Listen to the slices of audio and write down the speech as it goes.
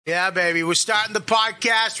Yeah, baby. We're starting the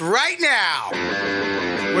podcast right now.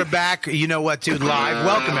 We're back. You know what, dude? Live.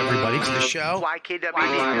 Welcome, everybody, to the show. YKWD.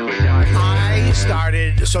 I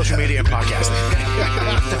started social media and podcasting.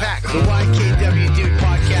 The fact. The YKW Dude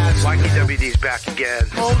podcast. YKWD's back again.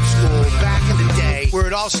 Old school, back in the day, where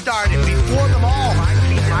it all started before them all.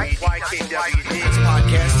 YKWD's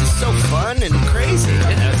podcast is so fun and crazy.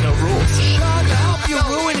 It has no rules. Shut up. You're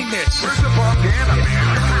ruining this. Where's the propaganda,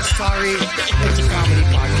 man? Sorry, it's a comedy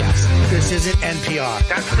podcast. This isn't NPR.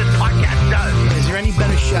 That's what this podcast does. Is there any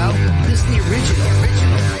better show? This is the original.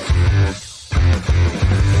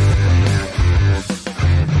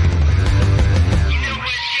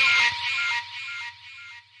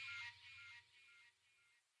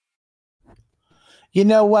 You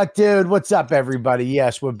know what, dude? What's up, everybody?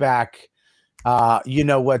 Yes, we're back. You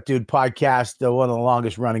know what, dude? Podcast, one of the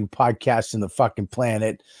longest running podcasts in the fucking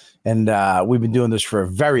planet. And we've been doing this for a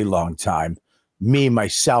very long time. Me,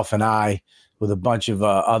 myself, and I, with a bunch of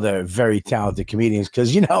other very talented comedians.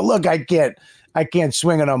 Because, you know, look, I can't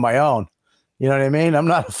swing it on my own. You know what I mean? I'm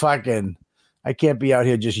not I can't be out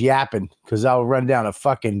here just yapping because I'll run down a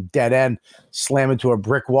fucking dead end, slam into a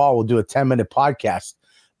brick wall. We'll do a 10-minute podcast.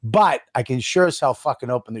 But I can sure as hell fucking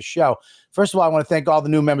open the show. First of all, I want to thank all the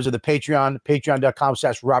new members of the Patreon,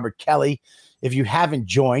 patreon.com/Robert Kelly. If you haven't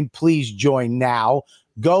joined, please join now.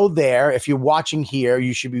 Go there. If you're watching here,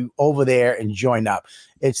 you should be over there and join up.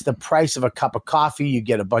 It's the price of a cup of coffee. You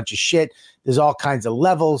get a bunch of shit. There's all kinds of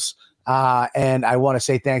levels. And I want to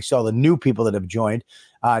say thanks to all the new people that have joined.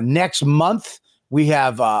 Next month, we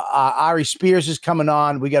have Ari Spears is coming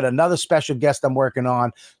on. We got another special guest I'm working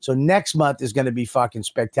on. So next month is going to be fucking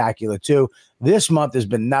spectacular too. This month has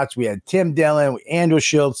been nuts. We had Tim Dillon, Andrew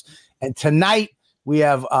Schultz, and tonight we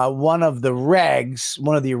have one of the regs,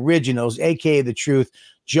 one of the originals, aka The Truth.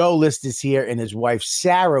 Joe List is here, and his wife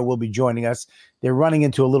Sarah will be joining us. They're running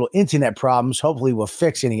into a little internet problems. Hopefully, we're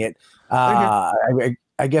fixing it. I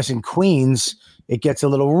guess in Queens it gets a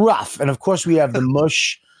little rough, and of course we have the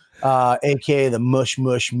Mush. AKA the Mush,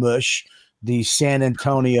 the San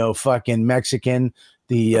Antonio fucking Mexican,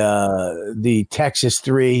 the Texas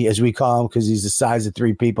 3, as we call him, because he's the size of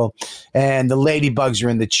 3 people. And the Ladybugs are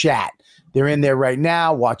in the chat. They're in there right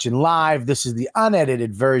now watching live. This is the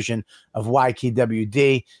unedited version of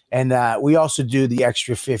YKWD. And we also do the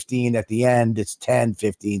extra 15 at the end. It's 10,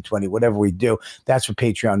 15, 20, whatever we do. That's for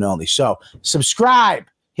Patreon only. So subscribe.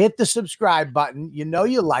 Hit the subscribe button. You know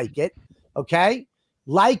you like it. Okay?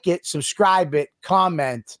 Like it, subscribe it,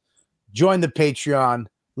 comment, join the Patreon.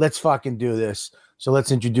 Let's fucking do this. So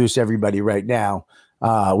let's introduce everybody right now.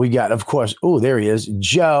 We got, of course, there he is,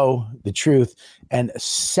 Joe, The Truth, and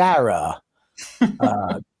Sarah.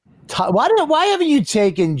 Why haven't you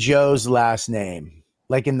taken Joe's last name?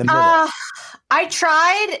 Like in the middle? I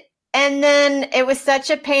tried, and then it was such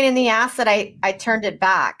a pain in the ass that I turned it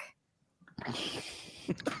back.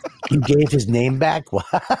 You gave his name back?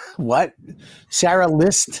 What? Sarah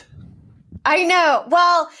List? I know.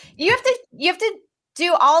 Well, you have to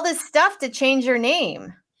do all this stuff to change your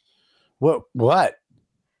name. What?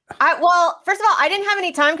 Well, first of all, I didn't have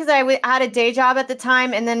any time because I had a day job at the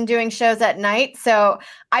time and then doing shows at night. So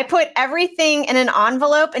I put everything in an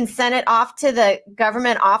envelope and sent it off to the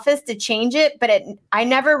government office to change it, but I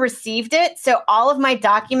never received it. So all of my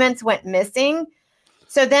documents went missing.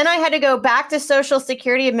 So then I had to go back to Social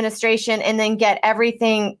Security Administration and then get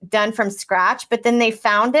everything done from scratch. But then they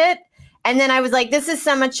found it. And then I was like, this is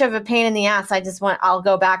so much of a pain in the ass. I'll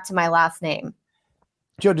go back to my last name.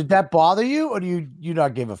 Joe, did that bother you, or do you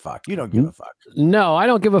not give a fuck? You don't give a fuck. No, I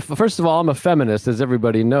don't give a fuck. First of all, I'm a feminist, as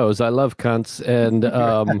everybody knows. I love cunts, and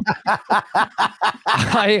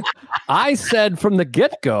I said from the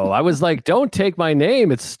get-go, I was like, "Don't take my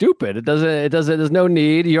name. It's stupid. It doesn't. There's no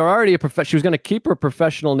need. You're already a professional." She was going to keep her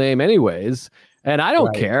professional name anyways, and I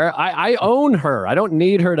don't care. I own her. I don't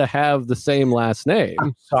need her to have the same last name.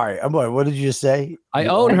 I'm sorry. What did you just say? I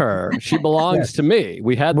own her. She belongs to me.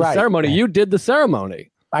 We had the ceremony. You did the ceremony.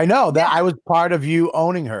 I know that I was part of you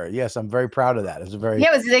owning her. Yes, I'm very proud of that. It's a very it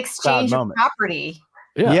was an exchange of property.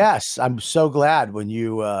 Yeah. Yes, I'm so glad when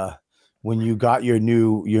you got your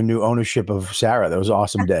new ownership of Sarah. That was an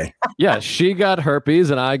awesome day. Yeah, she got herpes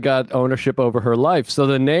and I got ownership over her life. So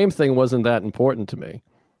the name thing wasn't that important to me.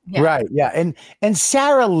 Yeah. Right. Yeah. And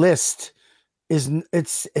Sarah List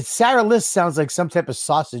it's Sarah List sounds like some type of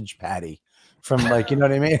sausage patty from, like, you know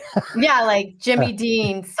what I mean? Yeah, like Jimmy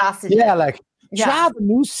Dean sausage. Yeah, like try the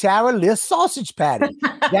new Sarah List sausage patty.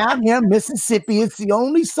 Down here in Mississippi, it's the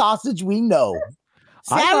only sausage we know.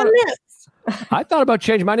 Sarah List. I thought about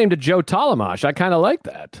changing my name to Joe Tollemache. I kind of like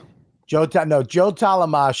that. Joe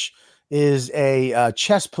Tollemache is a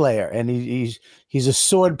chess player, and he's a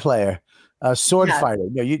sword player, a sword fighter.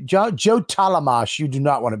 No, Joe Tollemache, you do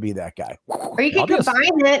not want to be that guy. Or you could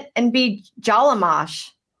combine it and be Tollemache.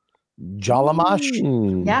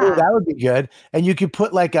 Tollemache? Yeah. Ooh, that would be good. And you could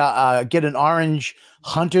put like get an orange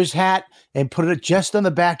hunter's hat and put it just on the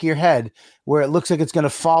back of your head where it looks like it's going to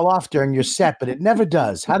fall off during your set, but it never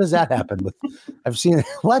does. How does that happen? I've seen it.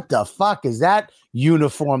 What the fuck is that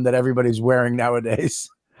uniform that everybody's wearing nowadays?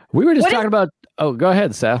 We were just talking about. Oh, go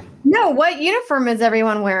ahead, Sal. No, what uniform is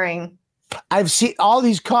everyone wearing? I've seen all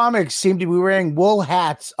these comics seem to be wearing wool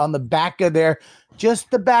hats on the back of just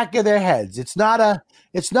the back of their heads. It's not a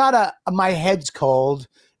my head's cold.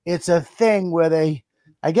 It's a thing where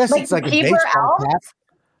I guess it's like a baseball cap.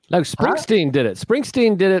 No, Springsteen did it.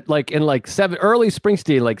 Springsteen did it like in early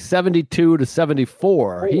Springsteen, like 72 to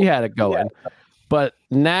 74. He had it going. Yeah. But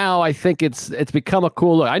now I think it's become a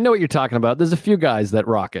cool look. I know what you're talking about. There's a few guys that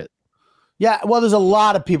rock it. Yeah, well, there's a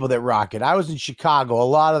lot of people that rock it. I was in Chicago. A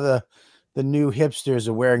lot of the new hipsters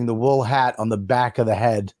are wearing the wool hat on the back of the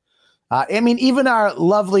head. I mean, even our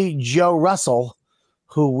lovely Joe Russell,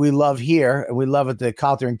 who we love here, and we love at the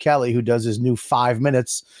Calter and Kelly, who does his new 5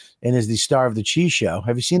 minutes and is the star of the Cheese Show.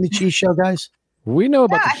 Have you seen the Cheese Show, guys? We know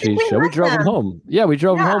about the Cheese Show. We drove him home. Yeah, we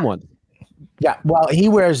drove him home once. Yeah, well, he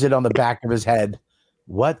wears it on the back of his head.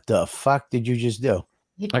 What the fuck did you just do?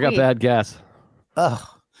 I got bad gas. Ugh.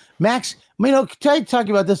 Max,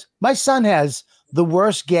 talking about this. My son has the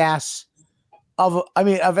worst gas of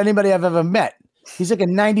anybody I've ever met. He's like a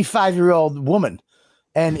 95-year-old woman.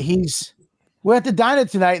 And we're at the diner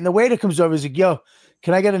tonight, and the waiter comes over. He's like, yo,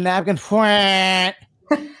 can I get a napkin? And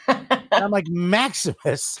I'm like,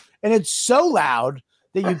 Maximus. And it's so loud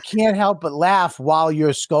that you can't help but laugh while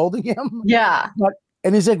you're scolding him. Yeah.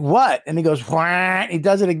 And he's like, what? And he goes, he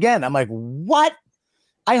does it again. I'm like, what?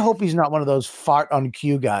 I hope he's not one of those fart on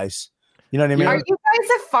cue guys. You know what I mean? Are you guys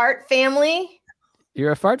a fart family?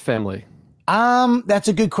 You're a fart family. That's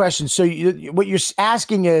a good question. So what you're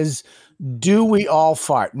asking is, do we all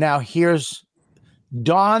fart? Now, here's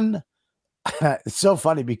Dawn. It's so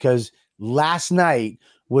funny because last night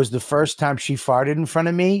was the first time she farted in front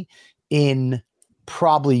of me in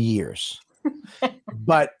probably years.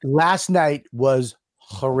 But last night was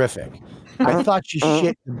horrific. I thought she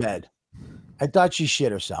shit in bed. I thought she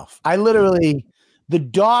shit herself. The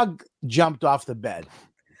dog jumped off the bed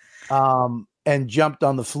and jumped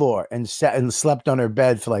on the floor and sat and slept on her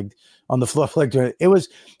bed on the floor.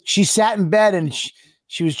 She sat in bed and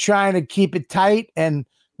she was trying to keep it tight. And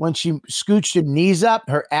when she scooched her knees up,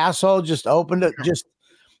 her asshole just opened it, just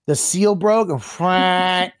the seal broke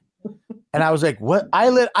and and I was like, what? I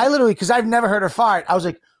literally, because I've never heard her fart. I was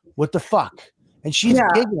like, what the fuck? And she's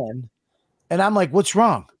giggling. And I'm like, what's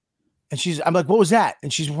wrong? And I'm like, what was that?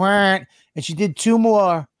 And she's and she did two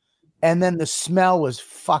more. And then the smell was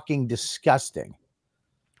fucking disgusting.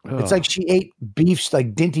 Oh. It's like she ate beef,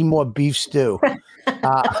 like Dinty Moore beef stew. It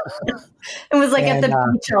was like at the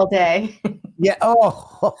beach all day. Yeah.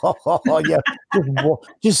 Oh, yeah.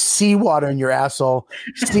 Just seawater in your asshole.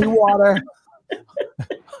 Seawater,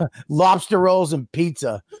 lobster rolls, and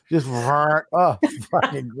pizza. Just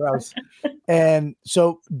fucking gross. And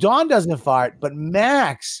so Dawn doesn't fart, but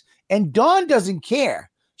Max and Dawn doesn't care.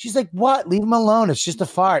 She's like, "What? Leave him alone. It's just a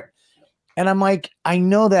fart." And I'm like, I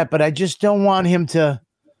know that, but I just don't want him to.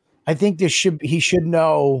 I think he should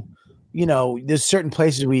know, there's certain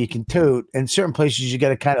places where you can toot and certain places you got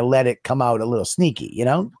to kind of let it come out a little sneaky,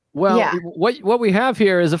 Well, what we have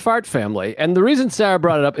here is a fart family. And the reason Sarah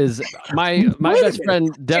brought it up is my best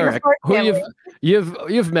friend, Derek, who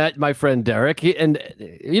you've met, my friend Derek.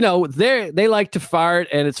 They like to fart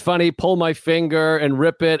and it's funny, pull my finger and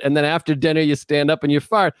rip it. And then after dinner, you stand up and you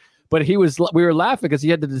fart. But we were laughing because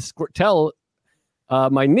he had to tell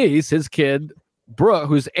my niece, his kid, Brooke,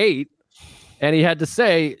 who's 8, and he had to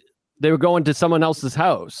say they were going to someone else's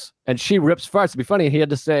house and she rips farts. It'd be funny. He had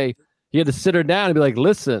to sit her down and be like,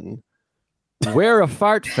 listen, we're a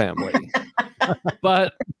fart family,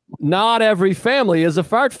 but not every family is a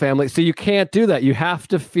fart family. So you can't do that. You have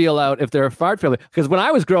to feel out if they're a fart family. Because when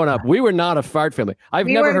I was growing up, we were not a fart family. I've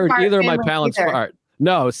never heard either of my parents fart.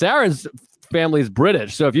 No, Sarah's family's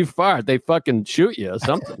British. So if you fart, they fucking shoot you or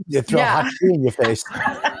something. You throw hot tea in your face.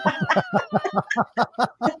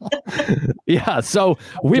 Yeah. So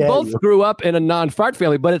we both grew up in a non-fart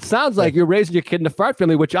family, but it sounds like you're raising your kid in a fart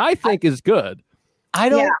family, which I think is good.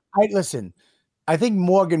 Listen, I think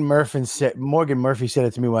Morgan Murphy said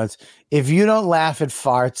it to me once. If you don't laugh at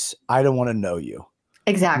farts, I don't want to know you.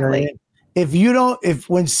 Exactly. You know what I mean? If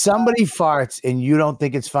when somebody farts and you don't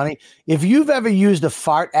think it's funny, if you've ever used a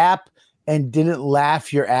fart app and didn't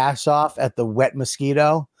laugh your ass off at the wet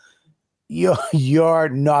mosquito, you're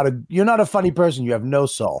not a funny person. You have no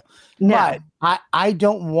soul. No. But I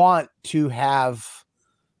don't want a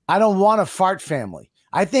fart family.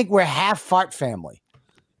 I think we're half fart family.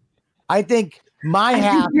 I think my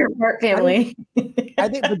half your fart family. I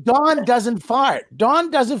think, but Dawn doesn't fart. Dawn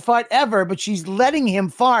doesn't fart ever, but she's letting him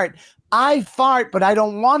fart. I fart, but I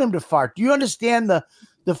don't want him to fart. Do you understand the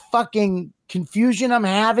fucking confusion I'm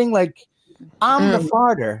having? Like, I'm the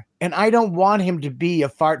farter, and I don't want him to be a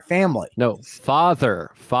fart family. No, father.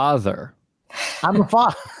 I'm a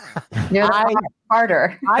father. You're the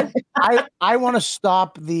farter. I want to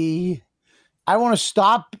stop the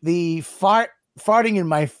farting in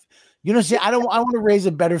my. You know, see, I want to raise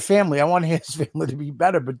a better family. I want his family to be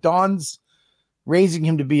better, but Dawn's raising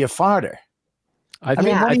him to be a farter. I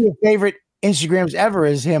mean, one of your favorite Instagrams ever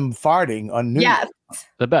is him farting on news. Yes.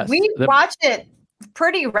 The best. We watch it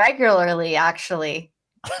pretty regularly, actually.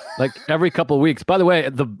 Like every couple of weeks. By the way,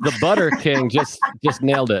 the Butter King just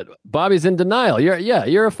nailed it. Bobby's in denial.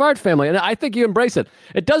 You're a fart family, and I think you embrace it.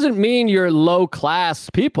 It doesn't mean you're low class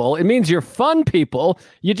people. It means you're fun people.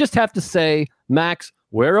 You just have to say, Max,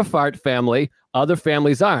 we're a fart family. Other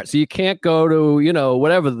families aren't. So you can't go to,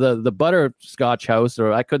 whatever the Butterscotch house,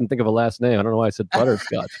 or I couldn't think of a last name. I don't know why I said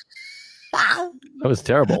Butterscotch. That was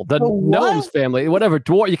terrible. The Gnomes family, whatever.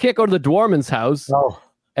 You can't go to the Dwarman's house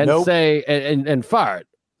and say and fart.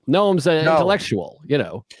 Gnome's an intellectual,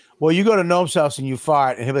 Well, you go to Gnome's house and you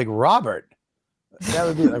fart, and he'll be like, Robert. That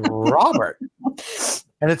would be like Robert.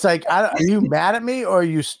 And it's like, are you mad at me, or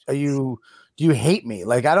do you hate me?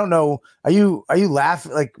 Like, I don't know. Are you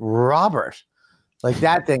laughing like Robert? Like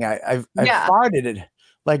that thing. I farted it.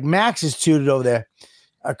 Like Max has tooted over there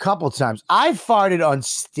a couple times. I farted on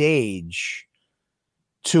stage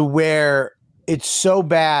to where it's so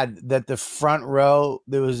bad that the front row,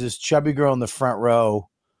 there was this chubby girl in the front row,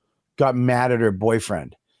 got mad at her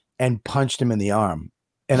boyfriend and punched him in the arm.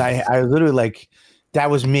 And I literally like,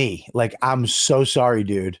 that was me. Like, I'm so sorry,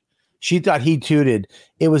 dude. She thought he tooted.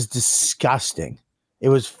 It was disgusting. It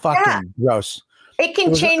was fucking gross. It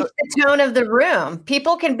can change the tone of the room.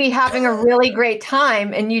 People can be having a really great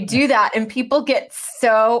time, and you do that, and people get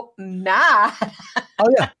so mad. Oh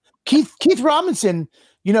yeah, Keith Robinson.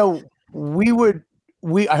 I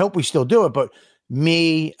hope we still do it, but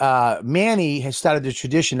Manny has started the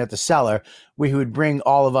tradition at the Cellar where he would bring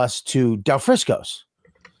all of us to Del Frisco's.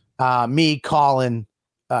 Me, Colin,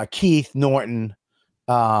 Keith, Norton,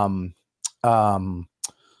 who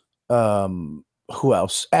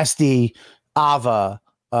else? SD, Ava,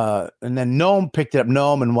 and then Gnome picked it up,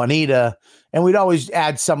 Gnome and Juanita, and we'd always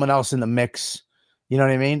add someone else in the mix. You know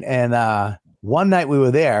what I mean? And one night we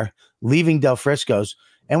were there, leaving Del Frisco's,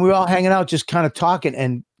 and we were all hanging out, just kind of talking,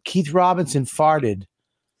 and Keith Robinson farted,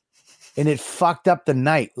 and it fucked up the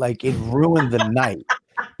night. Like, it ruined the night.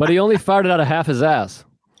 But he only farted out of half his ass.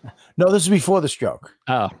 No, this is before the stroke.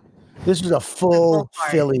 Oh. This was a full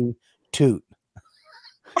Philly toot.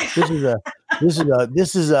 This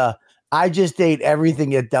is a I just ate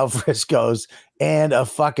everything at Del Frisco's and a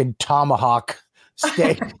fucking tomahawk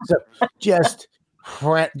steak. So just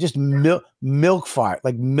milk fart,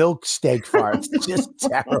 like milk steak farts. Just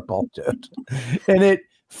terrible, dude. And it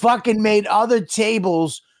fucking made other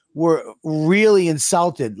tables were really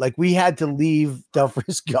insulted. Like, we had to leave Del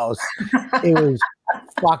Frisco's. It was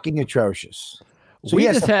fucking atrocious. So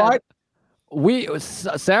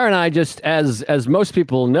Sarah and I just, as most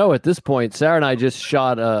people know at this point, Sarah and I just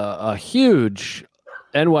shot a huge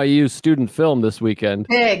NYU student film this weekend.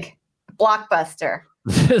 Big blockbuster.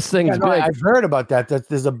 This thing's big. I've heard about that.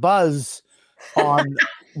 There's a buzz on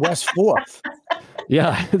West 4th.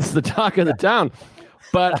 Yeah, it's the talk of the town.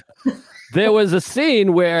 But there was a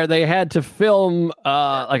scene where they had to film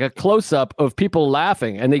like a close-up of people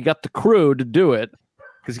laughing, and they got the crew to do it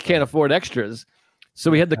because you can't afford extras. So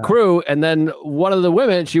we had the crew, and then one of the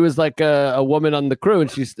women, she was like a woman on the crew, and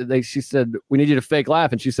she said, we need you to fake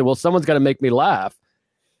laugh. And she said, well, someone's got to make me laugh.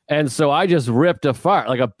 And so I just ripped a fart,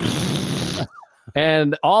 like a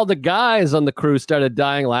and all the guys on the crew started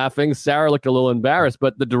dying laughing. Sarah looked a little embarrassed,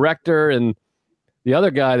 but the director and the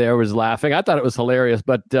other guy there was laughing. I thought it was hilarious,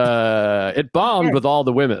 but it bombed with all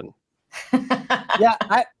the women. Yeah,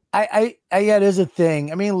 I it is a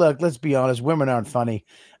thing. I mean, look, let's be honest, women aren't funny.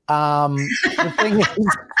 The thing is,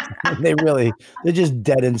 they're just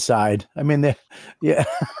dead inside. I mean,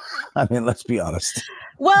 let's be honest.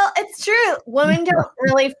 Well, it's true. Women don't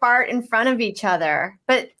really fart in front of each other,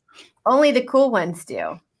 but only the cool ones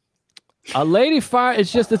do. A lady fart,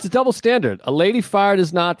 it's a double standard. A lady fart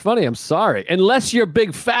is not funny. I'm sorry. Unless you're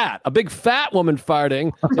big fat. A big fat woman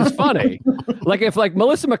farting is funny. Like if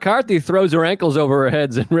Melissa McCarthy throws her ankles over her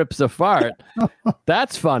heads and rips a fart,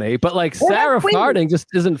 that's funny. But like Sarah farting just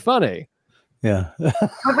isn't funny. Yeah. What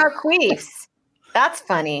about queefs? That's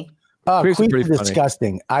funny. Oh, queefs are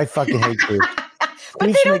disgusting. I fucking hate queefs.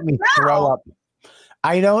 Queefs make me throw up.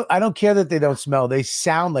 I don't care that they don't smell. They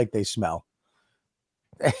sound like they smell.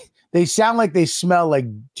 They sound like they smell like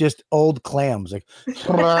just old clams. Like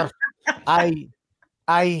I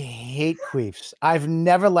hate queefs. I've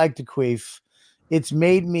never liked a queef. It's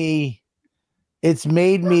made me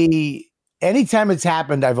anytime it's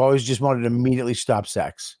happened, I've always just wanted to immediately stop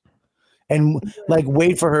sex and like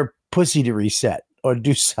wait for her pussy to reset or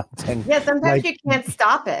do something. Yeah, sometimes you can't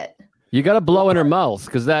stop it. You got to blow in her mouth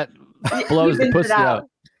because that blows the pussy out.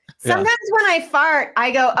 Sometimes when I fart,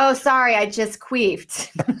 I go, "Oh, sorry, I just queefed."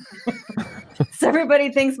 So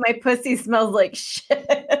everybody thinks my pussy smells like shit.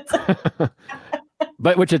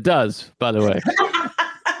 But which it does, by the way.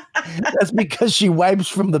 That's because she wipes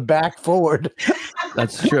from the back forward.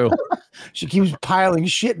 That's true. She keeps piling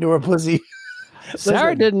shit into her pussy.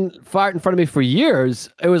 Sarah didn't fart in front of me for years.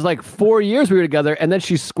 It was like 4 years we were together, and then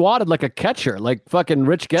she squatted like a catcher, like fucking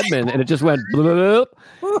Rich Gedman, and it just went bloop,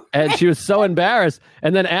 and she was so embarrassed.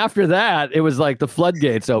 And then after that, it was like the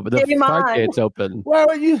floodgates open, the fart gates open. Where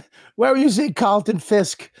were you seeing Carlton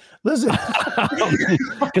Fisk? Listen,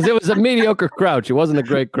 because it was a mediocre crouch. It wasn't a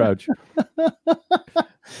great crouch.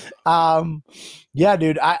 Yeah,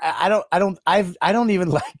 dude.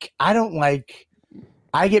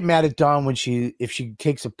 I get mad at Dawn when if she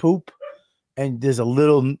takes a poop and there's a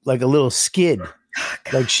little skid.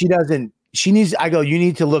 Like she needs, I go, you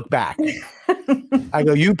need to look back. I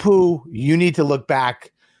go, you poo, you need to look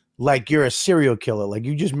back like you're a serial killer. Like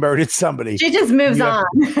you just murdered somebody. She just moves on.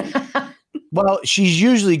 Well, she's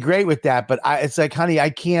usually great with that, but it's like, honey, I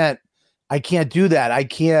can't do that.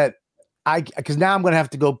 Because now I'm going to have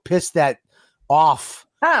to go piss that off.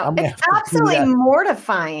 Oh, it's absolutely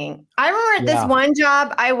mortifying. I remember at this one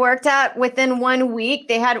job I worked at, within 1 week,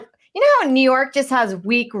 they had, you know how New York just has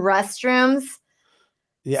weak restrooms?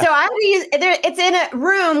 Yeah. So I had to use, it's in a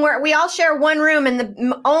room where we all share one room and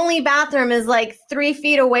the only bathroom is like 3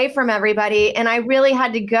 feet away from everybody. And I really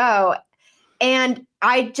had to go. And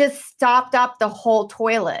I just stopped up the whole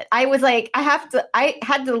toilet. I was like, I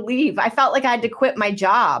had to leave. I felt like I had to quit my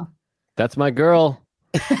job. That's my girl.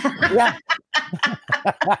 Yeah.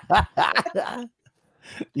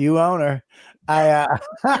 You own her. Yeah,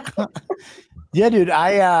 dude.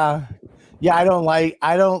 I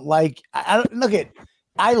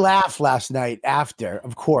laughed last night after,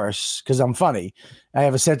 of course, because I'm funny. I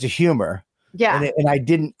have a sense of humor. Yeah.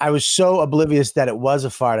 And I was so oblivious that it was a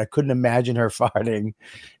fart. I couldn't imagine her farting,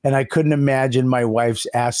 and I couldn't imagine my wife's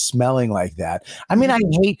ass smelling like that. I mean,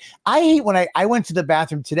 I hate when I went to the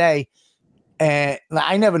bathroom today. And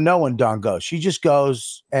I never know when Dawn goes. She just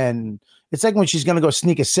goes, and it's like when she's going to go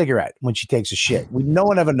sneak a cigarette when she takes a shit. No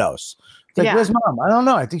one ever knows. It's like, where's mom? I don't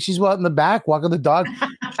know. I think she's out in the back walking the dog.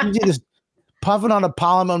 She's just puffing on a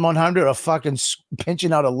Polymer 100 or fucking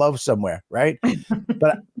pinching out a loaf somewhere, right?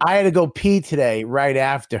 But I had to go pee today right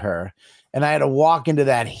after her, and I had to walk into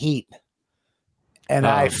that heat. And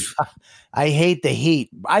I hate the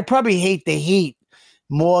heat. I probably hate the heat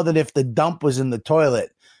more than if the dump was in the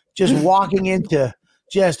toilet. Just walking into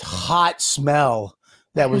just hot smell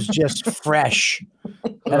that was just fresh,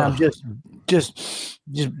 and I'm just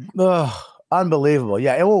unbelievable.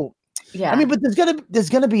 Yeah, it will. Yeah, I mean, but there's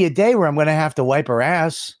gonna be a day where I'm gonna have to wipe her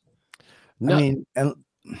ass. No. I mean,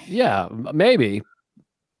 yeah, maybe.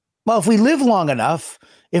 Well, if we live long enough,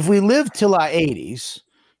 if we live till our 80s,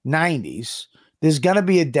 90s, there's gonna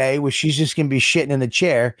be a day where she's just gonna be shitting in the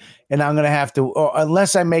chair, and I'm gonna have to, or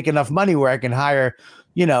unless I make enough money where I can hire,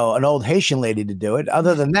 an old Haitian lady to do it.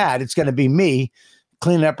 Other than that, it's going to be me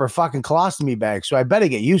cleaning up her fucking colostomy bag. So I better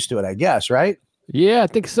get used to it, I guess, right? Yeah, I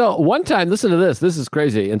think so. One time, listen to this. This is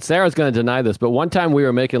crazy. And Sarah's going to deny this, but one time we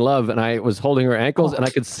were making love and I was holding her ankles and I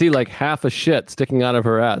could see like half a shit sticking out of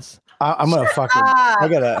her ass. I'm going to fucking, I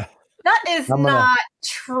got to. That is not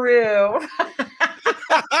true.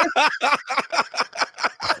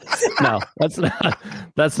 No, that's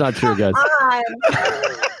not true, guys.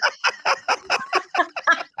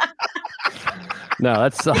 No,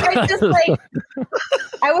 that's just like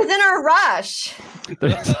I was in a rush.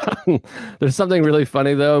 There's something really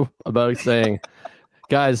funny though about saying,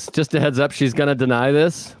 guys, just a heads up, she's gonna deny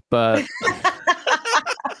this, but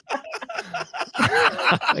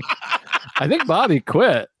I think Bobby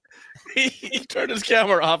quit. He turn his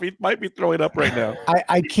camera off. He might be throwing up right now.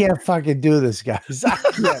 I can't fucking do this, guys. I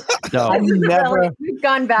can't. No. We've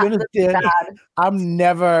gone back. I'm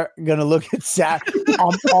never gonna look at Sarah.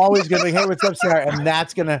 I'm always gonna be, hey, what's up, Sarah? And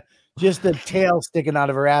that's gonna just the tail sticking out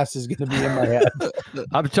of her ass is gonna be in my head.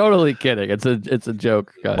 I'm totally kidding. It's a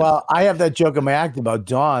joke, guys. Well, I have that joke in my act about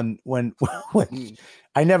Dawn when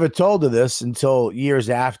I never told her this until years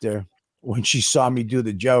after when she saw me do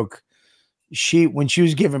the joke. When she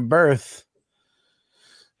was giving birth,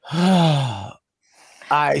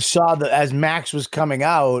 I saw that as Max was coming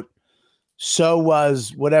out, so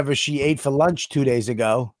was whatever she ate for lunch 2 days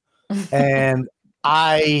ago. And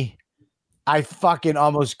I fucking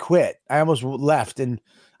almost quit. I almost left. And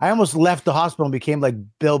I almost left the hospital and became like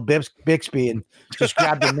Bill Bixby and just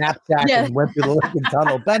grabbed a knapsack and went through the Lincoln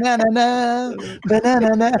Tunnel. Banana.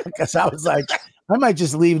 Because I was like, I might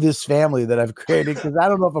just leave this family that I've created because I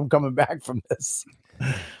don't know if I'm coming back from this.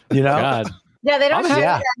 You know? God. Yeah, they don't show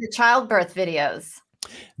that in the childbirth videos.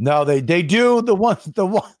 No, they do the ones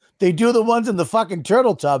they do the ones in the fucking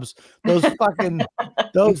turtle tubs. Those fucking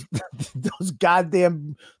those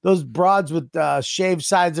goddamn those broads with shaved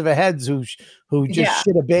sides of their heads who just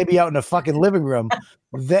shit a baby out in a fucking living room.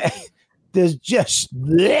 There's just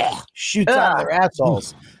shoots out of their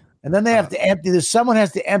assholes. And then they have to empty this. Someone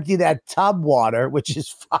has to empty that tub water, which is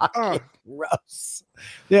fucking gross.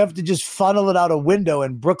 They have to just funnel it out a window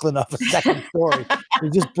in Brooklyn off a second story.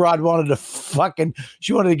 This broad wanted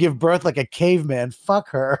she wanted to give birth like a caveman. Fuck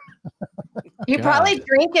her. You probably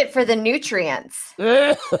drink it for the nutrients.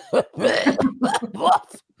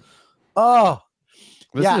 Oh.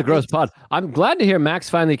 This is a gross pod. I'm glad to hear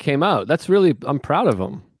Max finally came out. I'm proud of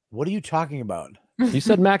him. What are you talking about? You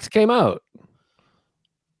said Max came out.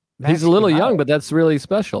 He's a little young, but that's really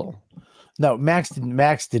special. No, Max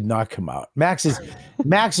did not come out. Max is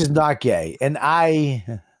not gay, and I've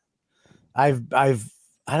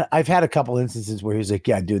had a couple instances where he's like,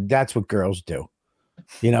 "Yeah, dude, that's what girls do,"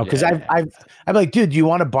 you know. Because I'm like, "Dude, do you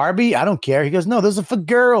want a Barbie? I don't care." He goes, "No, those are for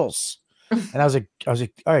girls," and I was like, "All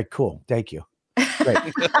right, cool, thank you." Great.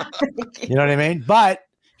 You know what I mean? But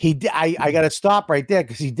I got to stop right there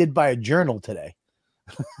because he did buy a journal today,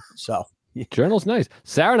 so. Journal's nice.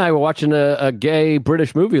 Sarah and I were watching a gay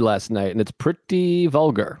British movie last night, and it's pretty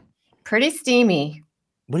vulgar. Pretty steamy.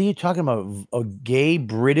 What are you talking about? A gay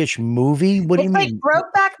British movie? What do you mean? It's like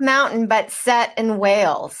Brokeback Mountain, but set in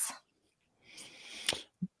Wales.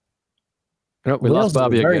 Oh, we lost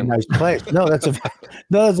Bobby again. Very nice place. No, that's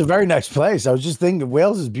a very nice place. I was just thinking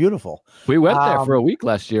Wales is beautiful. We went there for a week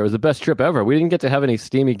last year. It was the best trip ever. We didn't get to have any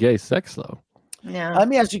steamy gay sex, though. No. Let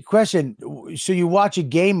me ask you a question. So you watch a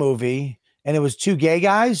gay movie, and it was two gay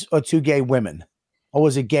guys or two gay women? Or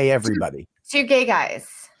was it gay everybody? Two gay guys.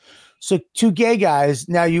 So two gay guys.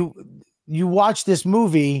 Now you watch this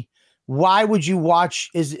movie. Why would you watch?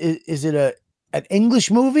 Is it an English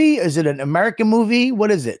movie? Is it an American movie? What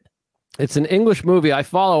is it? It's an English movie. I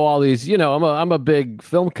follow all these, I'm a big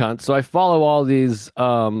film cunt, so I follow all these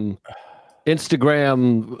Instagram,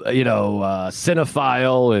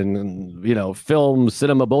 cinephile and film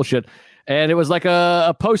cinema bullshit. And it was like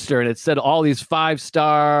a poster, and it said all these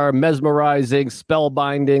 5-star, mesmerizing,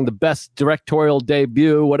 spellbinding, the best directorial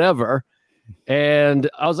debut, whatever. And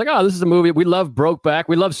I was like, oh, this is a movie. We love Brokeback.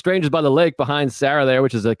 We love Strangers by the Lake behind Sarah there,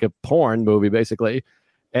 which is like a porn movie, basically.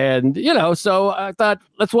 And, so I thought,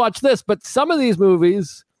 let's watch this. But some of these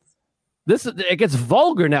movies, it gets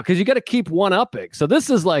vulgar now because you got to keep one-upping. So this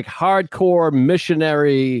is like hardcore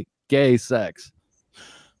missionary gay sex.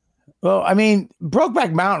 Well, I mean,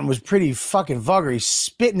 Brokeback Mountain was pretty fucking vulgar. He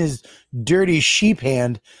spit in his dirty sheep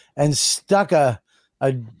hand and stuck a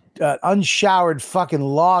unshowered fucking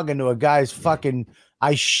log into a guy's fucking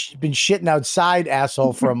been shitting outside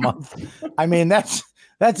asshole for a month. I mean, that's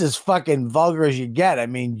as fucking vulgar as you get. I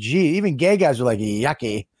mean, gee, even gay guys are like,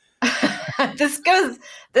 yucky. This goes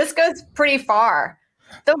pretty far.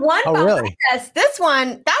 The one really? This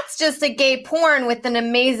one, that's just a gay porn with an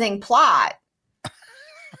amazing plot.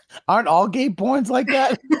 Aren't all gay porns like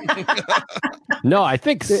that? No, I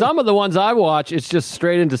think some of the ones I watch, it's just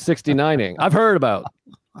straight into 69ing. I've heard about.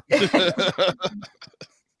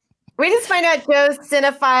 We just find out Joe's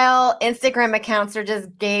cinephile Instagram accounts are just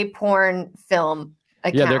gay porn film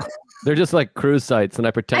accounts. Yeah, they're just like cruise sites, and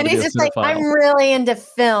I pretend and to be a he's just cinephile. like, I'm really into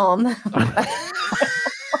film.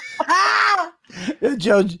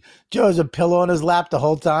 Joe has a pillow on his lap the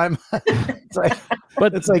whole time.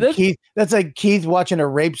 It's like Keith. That's like Keith watching a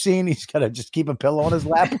rape scene. He's got to just keep a pillow on his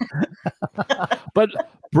lap. But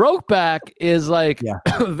Brokeback is like,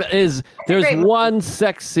 there's one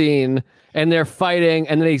sex scene and they're fighting,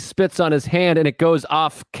 and then he spits on his hand and it goes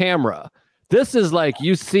off camera. This is like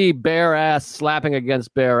you see bare ass slapping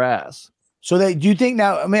against bare ass. So do you think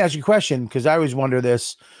now? Let me ask you a question because I always wonder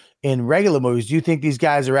this in regular movies. Do you think these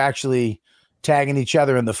guys are actually tagging each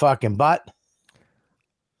other in the fucking butt?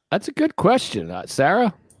 That's a good question,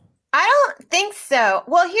 Sarah. I don't think so.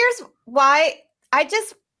 Well, here's why.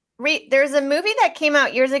 There's a movie that came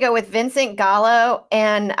out years ago with Vincent Gallo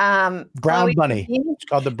and Brown Bunny. It's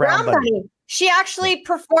called The Brown Bunny. She actually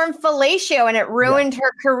performed fellatio and it ruined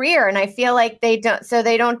her career. And I feel like they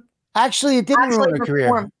don't. Actually, it didn't ruin her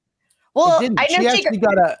career. Well, I know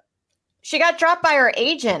she got dropped by her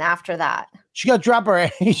agent after that. She got dropped by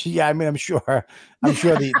her agent. Yeah, I mean, I'm sure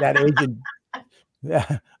that agent.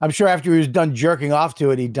 Yeah, I'm sure after he was done jerking off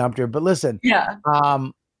to it, he dumped her. But listen,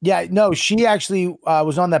 no, she actually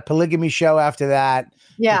was on that polygamy show after that,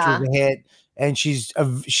 which was a hit. And she's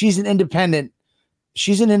an independent.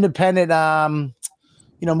 She's an independent,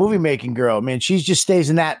 movie making girl. I mean, she just stays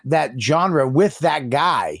in that genre with that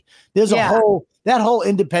guy. There's that whole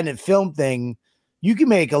independent film thing. You can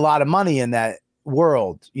make a lot of money in that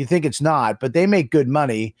world. You think it's not, but they make good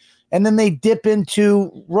money. And then they dip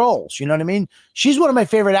into roles. You know what I mean? She's one of my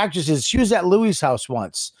favorite actresses. She was at Louis' house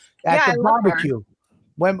once at the barbecue.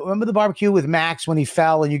 Remember the barbecue with Max when he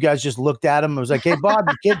fell and you guys just looked at him? It was like, hey, Bob,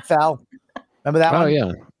 the kid fell. Remember that one? Oh,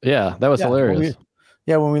 yeah. Yeah, that was hilarious.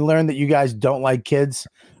 When we learned that you guys don't like kids.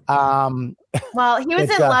 Well, he was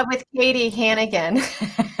in love with Katie Hannigan.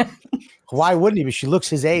 Why wouldn't he? But she looks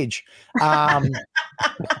his age.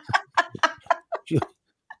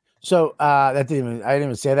 So I didn't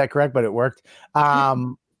even say that correct, but it worked.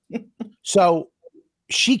 So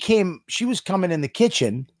she was coming in the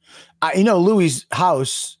kitchen. Louis'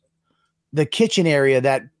 house, the kitchen area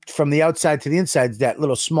that from the outside to the inside, that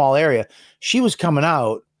little small area, she was coming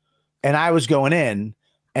out and I was going in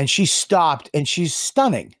and she stopped and she's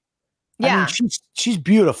stunning. Yeah. I mean, she's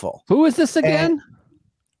beautiful. Who is this again?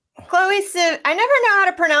 Chloe I never know how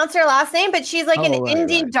to pronounce her last name, but she's like an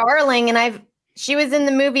indie darling. And she was in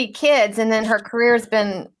the movie Kids, and then her career's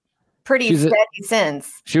been pretty steady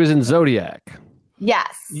since. She was in Zodiac.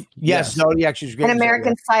 Yes. Zodiac. She's great. An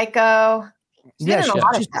American Psycho.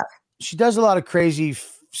 She does a lot of crazy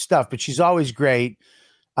stuff, but she's always great.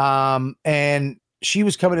 And she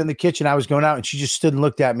was coming in the kitchen. I was going out, and she just stood and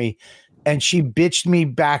looked at me, and she bitched me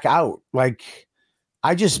back out. Like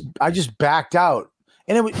I just backed out.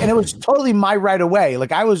 And it was totally my right away.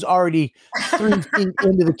 Like I was already 3 feet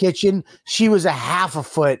into the kitchen. She was a half a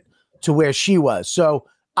foot to where she was. So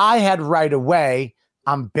I had right away.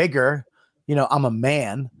 I'm bigger, I'm a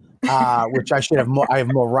man, which I should have more. I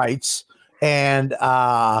have more rights. And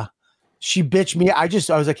she bitched me. I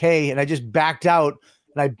was like, hey, and I just backed out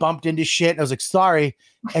and I bumped into shit. And I was like, sorry.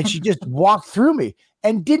 And she just walked through me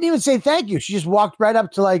and didn't even say thank you. She just walked right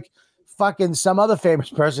up to like fucking some other famous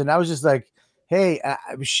person. I was just like, hey,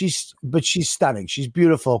 she's stunning. She's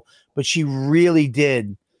beautiful, but she really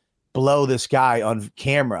did blow this guy on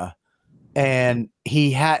camera, and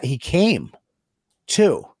he came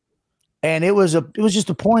too, and it was just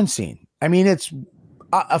a porn scene. I mean, it's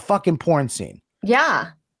a fucking porn scene.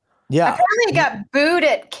 Yeah. Apparently, he got booed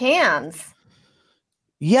at Cannes.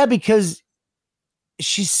 Yeah, because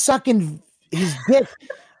she's sucking his dick.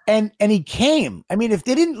 And he came. I mean, if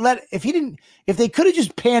they could have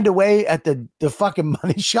just panned away at the fucking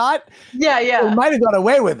money shot, they might have got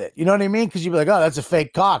away with it. You know what I mean? Because you'd be like, oh, that's a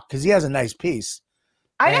fake cock because he has a nice piece.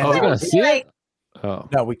 I definitely see it. Oh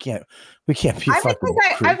no, we can't be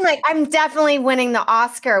I'm definitely winning the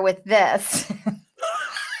Oscar with this.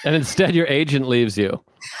 And instead, your agent leaves you.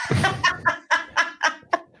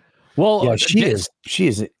 Well, yeah, she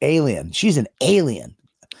is an alien. She's an alien.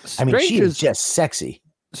 I mean, she is just sexy.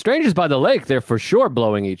 Strangers by the Lake, they're for sure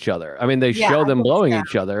blowing each other. I mean, they show them blowing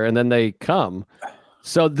each other and then they come.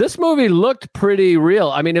 So this movie looked pretty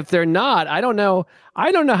real. I mean, if they're not, I don't know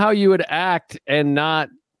how you would act and not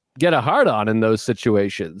get a hard on in those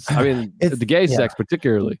situations. I mean, the gay sex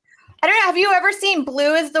particularly. I don't know. Have you ever seen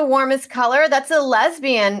Blue is the Warmest Color? That's a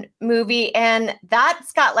lesbian movie, and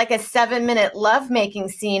that's got like a 7-minute lovemaking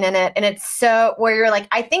scene in it. And it's so where you're like,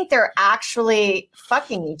 I think they're actually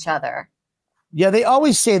fucking each other. Yeah, they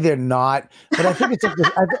always say they're not, but I think it's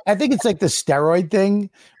like I think it's like the steroid thing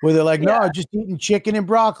where they're like, no, just eating chicken and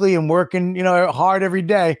broccoli and working, hard every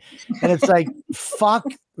day. And it's like, fuck,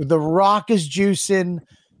 The Rock is juicing.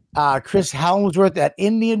 Chris Helmsworth, that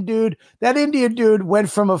Indian dude went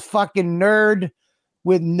from a fucking nerd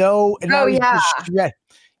with no.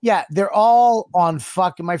 Yeah, they're all on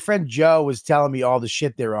fucking. My friend Joe was telling me all the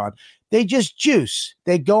shit they're on. They just juice.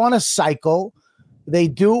 They go on a cycle. They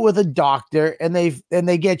do it with a doctor, and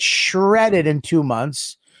they get shredded in 2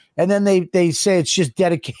 months, And then they say it's just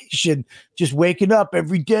dedication, just waking up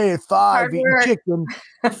every day at 5, eating chicken.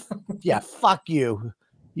 Yeah, fuck you.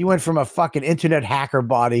 You went from a fucking internet hacker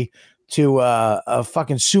body to a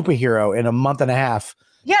fucking superhero in a month and a half.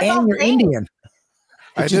 Yeah, and you're Indian.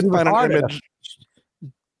 I did find an image.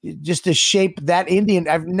 Just to shape that Indian.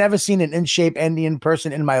 I've never seen an in shape Indian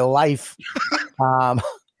person in my life,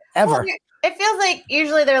 ever. Well, it feels like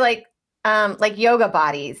usually they're like yoga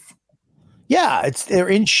bodies. Yeah, they're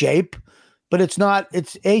in shape, but it's not.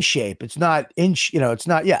 It's a shape. It's not it's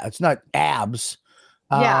not. Yeah, it's not abs.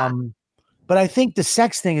 Yeah. But I think the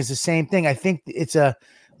sex thing is the same thing. I think it's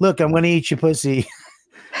look. I'm going to eat your pussy.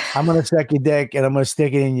 I'm going to suck your dick and I'm going to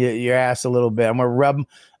stick it in your ass a little bit. I'm going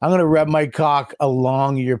to rub my cock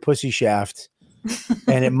along your pussy shaft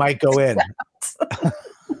and it might go in.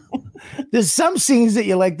 There's some scenes that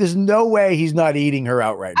you're like, there's no way he's not eating her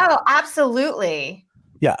out right now. Oh, absolutely.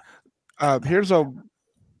 Yeah.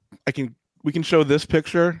 We can show this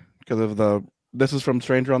picture because of this is from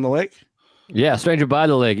Stranger on the Lake. Yeah. Stranger by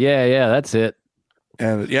the Lake. Yeah. That's it.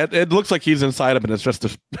 And yeah, it looks like he's inside of it. It's just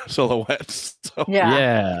a silhouette. So.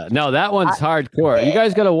 Yeah. No, that one's hardcore. You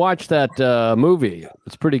guys got to watch that movie.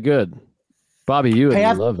 It's pretty good. Bobby, you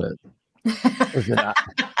love it. Listen,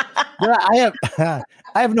 I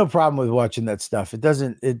have no problem with watching that stuff. It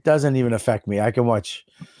doesn't even affect me. I can watch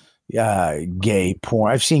gay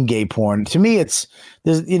porn. I've seen gay porn. To me,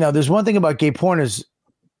 there's one thing about gay porn is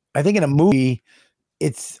I think in a movie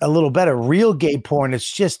it's a little better. Real gay porn,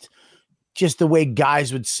 it's just the way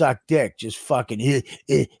guys would suck dick, just fucking.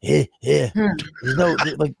 There's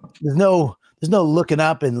no looking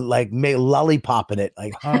up and like lollipopping it.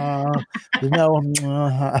 Like, there's no.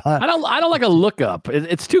 I don't like a look up.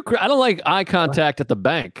 It's too. I don't like eye contact at the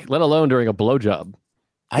bank, let alone during a blowjob.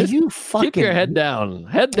 Are you fucking? Keep your head down.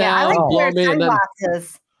 Head down. I like blow me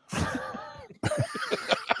sunglasses.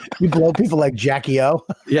 You blow people like Jackie O.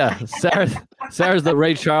 Yeah, Sarah's the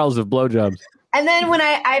Ray Charles of blowjobs. And then when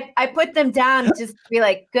I put them down, just be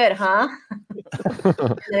like, good, huh?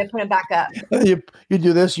 And then I put them back up. You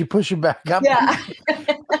do this, you push them back up. Yeah.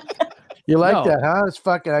 You like that, huh? It's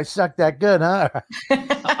fucking, I suck that good, huh?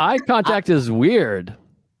 Eye contact is weird.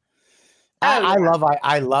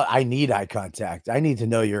 I need eye contact. I need to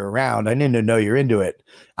know you're around. I need to know you're into it.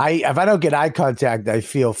 If I don't get eye contact, I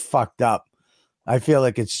feel fucked up. I feel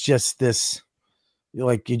like it's just this,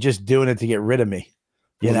 like you're just doing it to get rid of me.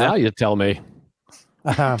 You know? Now you tell me.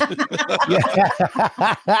 Yeah.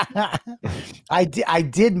 I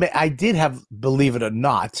did have, believe it or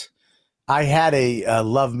not, I had a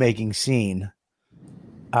lovemaking scene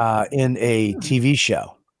in a TV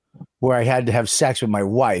show where I had to have sex with my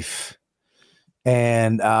wife,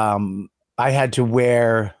 and I had to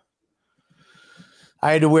wear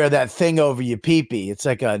that thing over your pee-pee. It's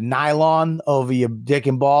like a nylon over your dick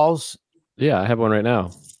and balls. Yeah, I have one right now.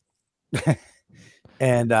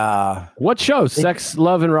 And what show? Sex,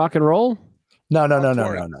 Love, and Rock and Roll? No.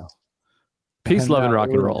 Peace, Love, and Rock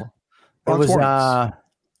and Roll. It was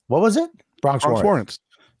what was it? Bronx Warrants.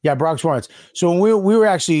 Yeah, Bronx Warrants. So when we were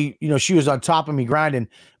actually, she was on top of me grinding,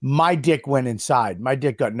 my dick went inside. My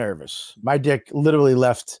dick got nervous. My dick literally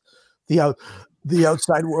left the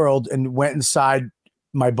outside world and went inside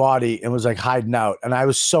my body and was like hiding out. And I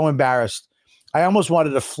was so embarrassed. I almost wanted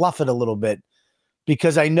to fluff it a little bit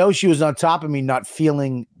because I know she was on top of me, not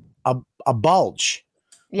feeling a bulge.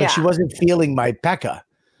 Yeah. Like she wasn't feeling my pecker.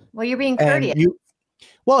 Well, you're being courteous.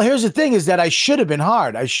 Well, here's the thing is that I should have been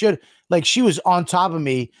hard. She was on top of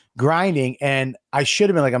me grinding and I should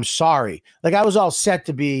have been like, I'm sorry. Like I was all set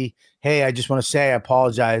to be, hey, I just want to say I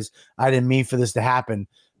apologize. I didn't mean for this to happen.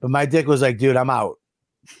 But my dick was like, dude, I'm out.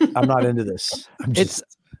 I'm not into this.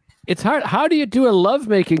 It's hard. How do you do a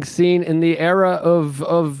lovemaking scene in the era of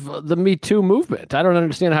the Me Too movement? I don't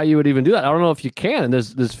understand how you would even do that. I don't know if you can. And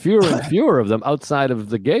there's fewer and fewer of them outside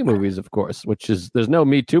of the gay movies, of course, there's no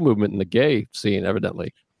Me Too movement in the gay scene,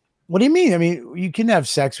 evidently. What do you mean? I mean, you can have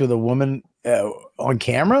sex with a woman on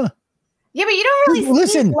camera? Yeah, but you don't really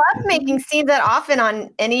see lovemaking scenes that often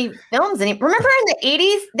on any films. Remember in the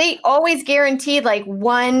 80s, they always guaranteed like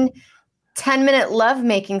one 10-minute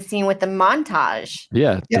lovemaking scene with the montage.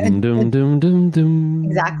 Yeah. Dum, dum, dum, dum, dum.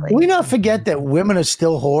 Exactly. Can we not forget that women are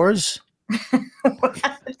still whores?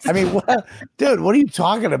 I mean, dude, what are you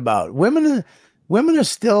talking about? Women are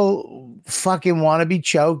still fucking want to be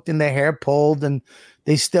choked and their hair pulled, and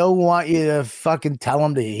they still want you to fucking tell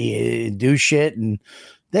them to do shit. And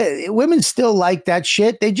women still like that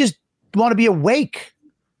shit. They just want to be awake.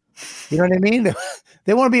 You know what I mean?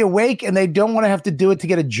 They want to be awake and they don't want to have to do it to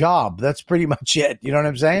get a job. That's pretty much it. You know what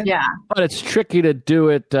I'm saying? Yeah. But it's tricky to do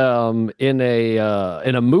it in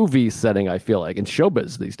a movie setting, I feel like, in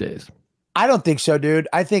showbiz these days. I don't think so, dude.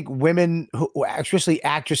 I think women, especially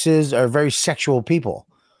actresses, are very sexual people.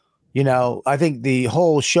 You know, I think the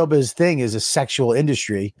whole showbiz thing is a sexual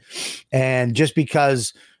industry. And just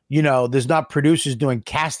because, you know, there's not producers doing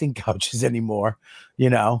casting couches anymore, you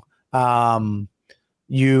know, I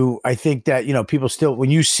think that, you know, people still, when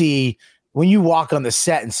you walk on the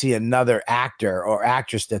set and see another actor or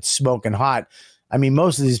actress that's smoking hot, I mean,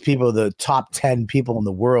 most of these people are the top 10 people in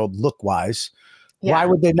the world look wise. Yeah. Why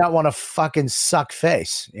would they not want to fucking suck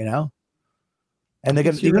face, you know? And they're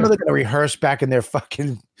gonna rehearse back in their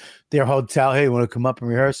hotel. Hey, you want to come up and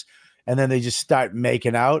rehearse? And then they just start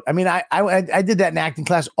making out. I mean, I did that in acting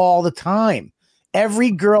class all the time.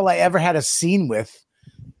 Every girl I ever had a scene with,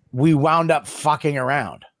 we wound up fucking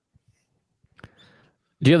around.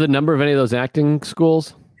 Do you have the number of any of those acting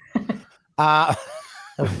schools?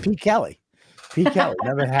 Pete Kelly.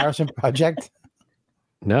 Remember Harrison Project?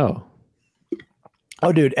 No.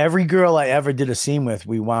 Oh, dude, every girl I ever did a scene with,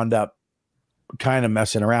 we wound up kind of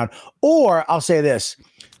messing around. Or I'll say this,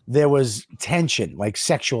 there was tension, like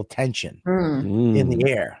sexual tension in the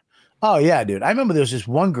air. Oh, yeah, dude. I remember there was this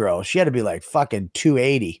one girl. She had to be like fucking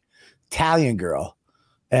 280, Italian girl.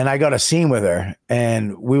 And I got a scene with her,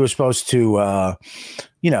 and we were supposed to,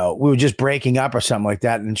 we were just breaking up or something like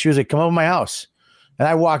that. And she was like, come over to my house. And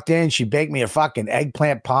I walked in. She baked me a fucking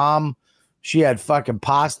eggplant palm. She had fucking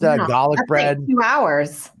pasta, garlic bread. Like 2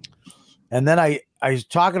 hours. And then I was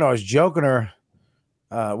talking to her. I was joking her.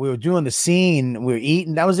 We were doing the scene. We were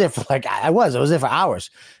eating. I was there for I was there for hours.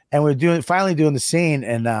 And we were finally doing the scene.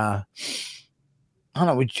 And I don't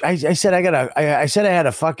know. I said I had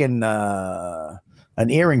a fucking an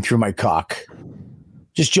earring through my cock.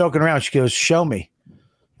 Just joking around. She goes, show me.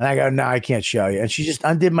 And I go, no, I can't show you. And she just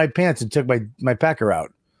undid my pants and took my pecker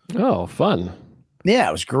out. Oh, fun. Yeah,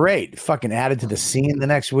 it was great. Fucking added to the scene the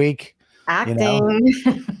next week. Acting. You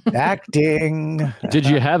know? Acting. Did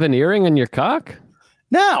you have an earring in your cock?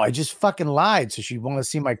 No, I just fucking lied so she'd want to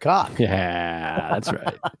see my cock. Yeah, that's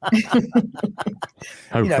right.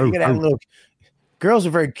 You gotta have a little. Girls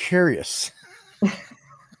are very curious.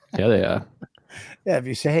 Yeah, they are. Yeah, if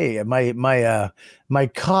you say, "Hey, my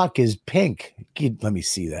cock is pink," let me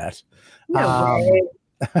see that. No way.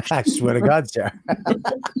 I swear to God, Sarah.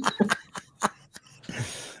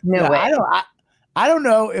 No way. I don't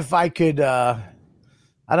know if I could. I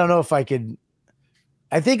don't know if I could.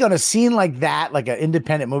 I think on a scene like that, like an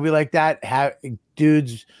independent movie like that,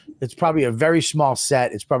 dudes, it's probably a very small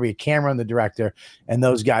set. It's probably a camera and the director, and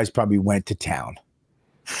those guys probably went to town.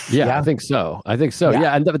 Yeah, I think so.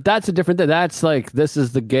 Yeah, and that's a different thing. That's like, this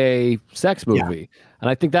is the gay sex movie, and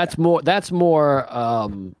I think that's more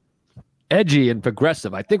edgy and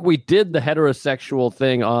progressive. I think we did the heterosexual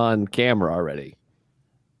thing on camera already.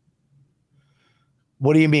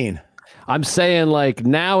 What do you mean? I'm saying, like,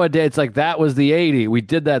 nowadays, it's like that was the 80s. We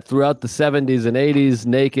did that throughout the 70s and 80s,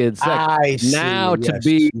 naked sex. Now, to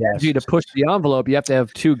be edgy, to push the envelope, you have to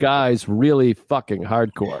have two guys really fucking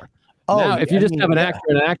hardcore. Oh, now, if you just have an actor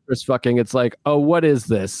and an actress fucking, it's like, oh, what is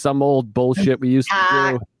this? Some old bullshit we used to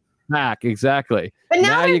do. Hack, exactly. But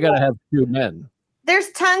now you got to have two men. There's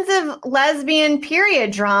tons of lesbian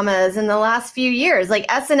period dramas in the last few years. Like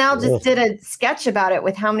SNL just did a sketch about it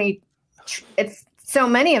with how many, it's so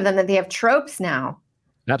many of them that they have tropes now.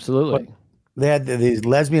 Absolutely. What? They had these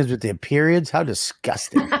lesbians with their periods. How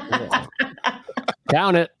disgusting.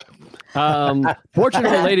 Count it.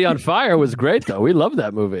 Fortunately, Lady on Fire was great, though. We loved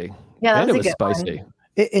that movie. Yeah, that and was it was spicy.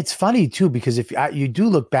 It's funny, too, because if you do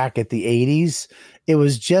look back at the 80s, it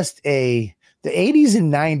was just the 80s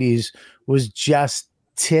and 90s was just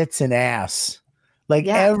tits and ass. Like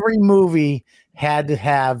every movie had to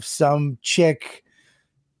have some chick.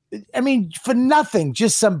 I mean, for nothing,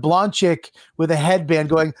 just some blonde chick with a headband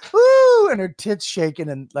going, ooh, and her tits shaking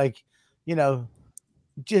and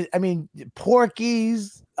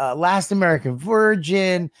Porky's, Last American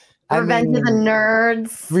Virgin, Revenge of the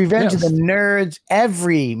Nerds. Revenge of the Nerds.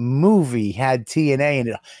 Every movie had TNA in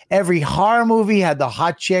it. Every horror movie had the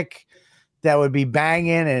hot chick that would be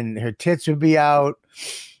banging and her tits would be out.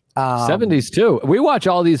 70s too. We watch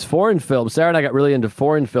all these foreign films. Sarah and I got really into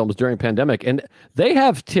foreign films during pandemic, and they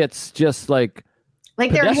have tits just like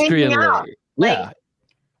they're hanging out.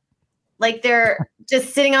 Like they're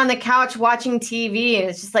just sitting on the couch watching TV, and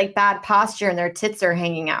it's just like bad posture, and their tits are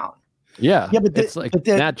hanging out. Yeah, but it's like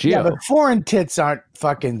Nat Geo. Yeah, but foreign tits aren't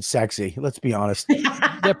fucking sexy. Let's be honest.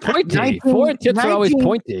 They're pointy. Foreign tits are always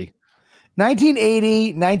pointy.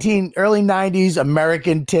 1980, early 90s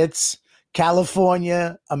American tits,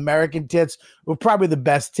 California American tits were probably the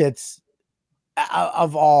best tits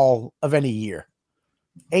of any year.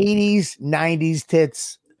 80s, 90s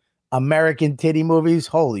tits, American titty movies.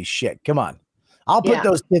 Holy shit. Come on. I'll put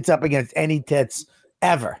those tits up against any tits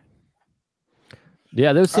ever.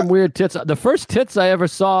 Yeah, there's some weird tits. The first tits I ever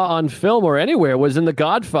saw on film or anywhere was in The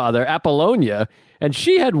Godfather, Apollonia, and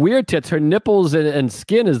she had weird tits. Her nipples and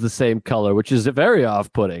skin is the same color, which is very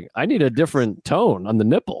off-putting. I need a different tone on the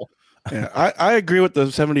nipple. Yeah, I agree with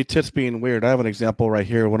the 70 tits being weird. I have an example right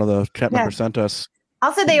here. One of the chat members sent us.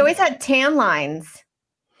 Also, they always had tan lines.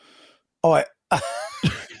 Oh,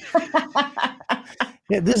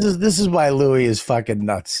 yeah, this is why Louis is fucking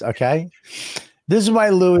nuts. Okay, this is why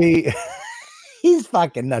Louis. He's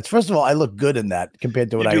fucking nuts. First of all, I look good in that compared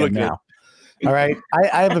to what I am now. All right,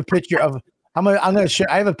 I have a picture of. I'm gonna share.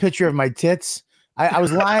 I have a picture of my tits. I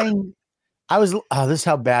was lying. Oh, this is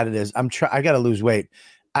how bad it is. I gotta lose weight.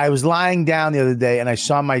 I was lying down the other day and I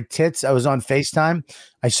saw my tits. I was on FaceTime.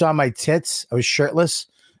 I saw my tits. I was shirtless.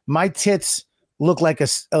 My tits look like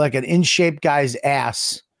an in-shape guy's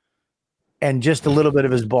ass and just a little bit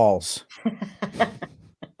of his balls.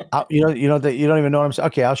 You don't even know what I'm saying.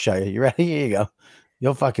 Okay, I'll show you. You ready? Here you go.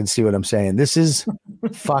 You'll fucking see what I'm saying. This is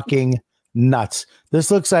fucking nuts. This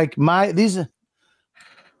looks like Yeah.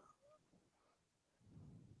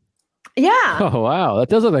 Oh wow, that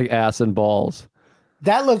does look like ass and balls.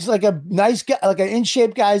 That looks like a nice guy, like an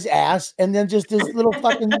in-shape guy's ass, and then just his little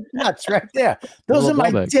fucking nuts right there. Those are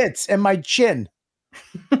my tits and my chin.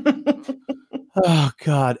 Oh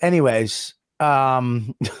God. Anyways, yeah,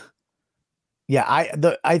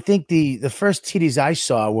 I think the first titties I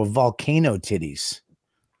saw were volcano titties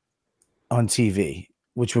on TV,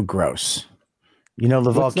 which were gross. You know, the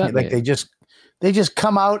volcano, like they just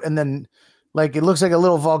come out and then like it looks like a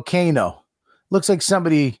little volcano. Looks like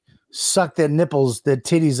somebody sucked their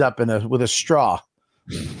titties up with a straw.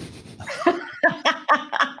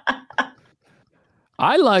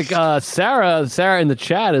 I like Sarah in the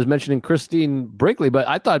chat is mentioning Christine Brinkley, but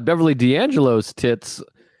I thought Beverly D'Angelo's tits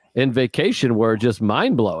in Vacation were just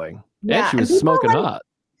mind-blowing. Yeah, and she was smoking hot.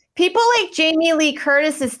 People like Jamie Lee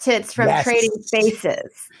Curtis's tits from Trading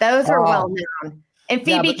Spaces. Those are well known. And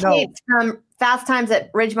Phoebe Cates from Fast Times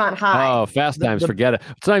at Ridgemont High. Oh, Fast Times, forget it.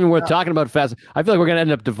 It's not even worth talking about Fast. I feel like we're going to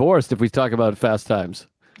end up divorced if we talk about Fast Times.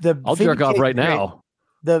 I'll jerk off right now.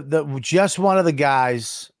 The Just One of the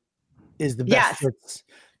Guys is the best. Yes.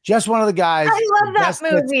 Just One of the Guys. I love that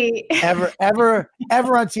movie. ever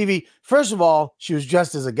on TV. First of all, she was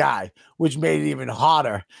dressed as a guy, which made it even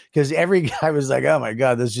hotter because every guy was like, oh my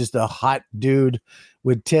God, there's just a hot dude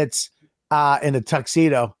with tits in a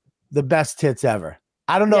tuxedo. The best tits ever.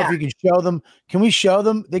 I don't know if you can show them. Can we show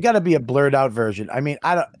them? They got to be a blurred out version. I mean,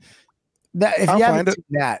 I don't. If you haven't seen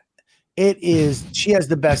that, it is. She has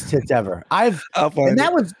the best tits ever.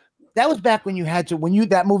 That was back when you had to.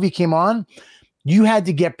 That movie came on, you had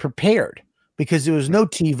to get prepared because there was no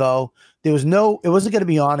TiVo. There was no. It wasn't going to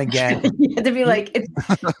be on again. You had to be like.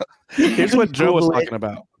 Here's what Joe was talking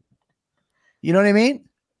about. You know what I mean?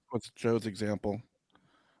 What's Joe's example?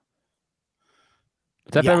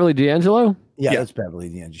 Is that Beverly D'Angelo? Yeah, that's Beverly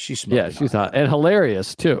D'Angelo. She's she's hot and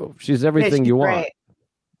hilarious too. She's everything you want.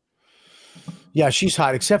 Yeah, she's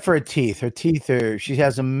hot except for her teeth. Her teeth she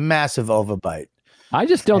has a massive overbite. I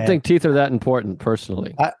just don't think teeth are that important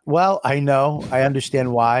personally. Well, I know. I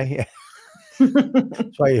understand why.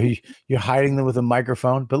 That's why you're hiding them with a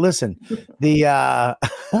microphone. But listen, 80s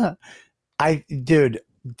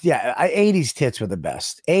tits were the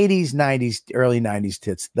best. 80s, 90s, early 90s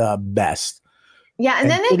tits, the best. Yeah,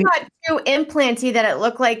 and then they got too implanty that it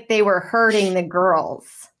looked like they were hurting the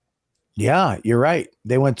girls. Yeah, you're right.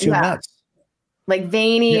 They went too nuts. Like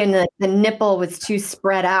veiny and the nipple was too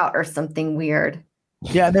spread out or something weird.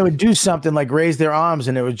 Yeah, and they would do something like raise their arms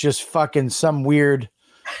and it was just fucking some weird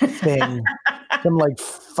thing. Some like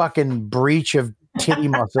fucking breach of titty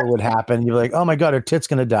muscle would happen. You're like, oh my God, her tit's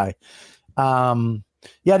going to die.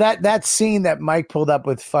 Yeah, that scene that Mike pulled up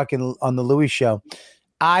with fucking on the Louis show,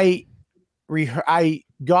 I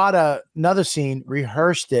got another scene,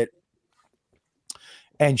 rehearsed it,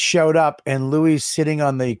 and showed up, and Louis sitting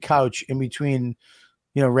on the couch in between,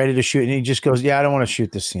 ready to shoot, and he just goes, "Yeah, I don't want to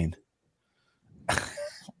shoot this scene."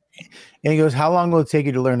 And he goes, "How long will it take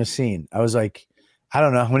you to learn a scene?" I was like, "I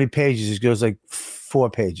don't know how many pages." He goes, "Like 4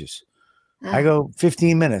 pages." I go,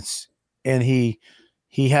 15 minutes, and he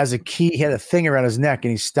has a key. He had a thing around his neck,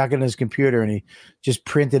 and he stuck it in his computer, and he just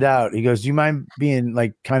printed out. He goes, "Do you mind being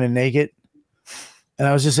like kind of naked?" And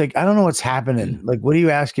I was just like, I don't know what's happening. Like, what are you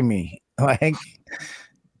asking me? Like,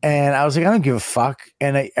 And I was like, I don't give a fuck.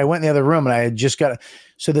 And I went in the other room and I had just got,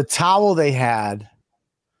 so the towel they had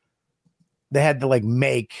to like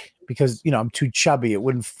make, because, I'm too chubby. It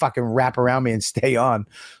wouldn't fucking wrap around me and stay on.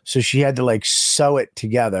 So she had to like sew it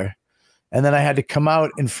together. And then I had to come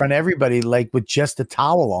out in front of everybody, like with just a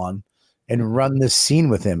towel on and run this scene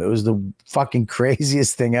with him. It was the fucking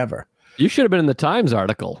craziest thing ever. You should have been in the Times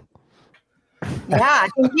article. Yeah,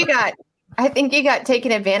 I think you got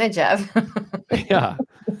taken advantage of. Yeah.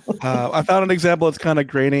 I found an example. It's kind of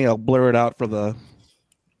grainy. I'll blur it out for the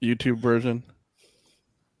YouTube version.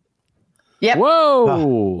 Yep.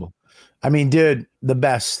 Whoa. I mean, dude, the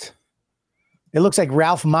best. It looks like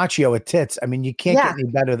Ralph Macchio with tits. I mean, you can't get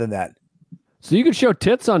any better than that. So you could show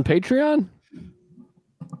tits on Patreon?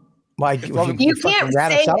 Like, you can't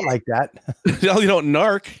rat say us out it. like that. You don't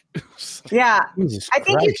narc. Yeah. Jesus I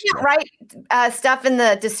think Christ. you can't write stuff in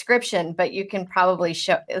the description, but you can probably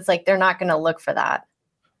show. It's like they're not going to look for that.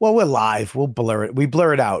 Well, we're live. We'll blur it. We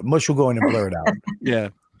blur it out. Mush will go in and blur it out. Yeah.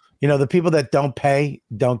 The people that don't pay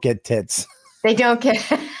don't get tits. They don't get.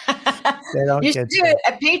 They don't You get should do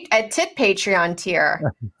a tit Patreon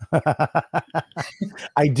tier.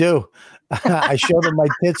 I do. I show them my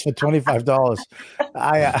tits for $25.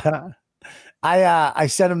 I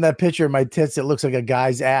sent him that picture of my tits. It looks like a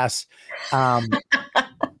guy's ass. My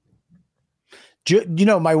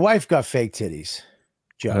wife got fake titties.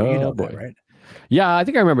 Joe, you know that, right? Yeah, I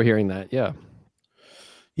think I remember hearing that. Yeah.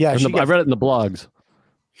 Yeah. I read it in the blogs.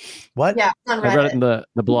 What? Yeah, on Reddit. I read it in the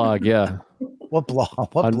blog. Yeah. What blog?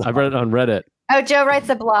 I read it on Reddit. Oh, Joe writes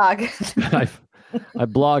a blog. I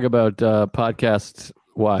blog about podcast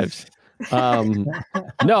wives.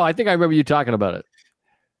 No, I think I remember you talking about it.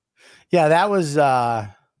 Yeah, that was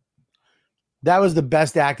the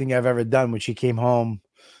best acting I've ever done. When she came home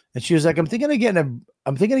and she was like, I'm thinking of getting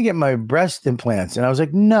my breast implants. And I was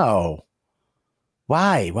like, no.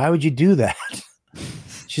 Why? Why would you do that?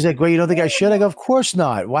 She's like, well, you don't think I should? I go, of course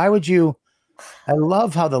not. Why would you? I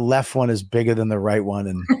love how the left one is bigger than the right one.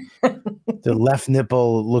 And the left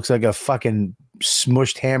nipple looks like a fucking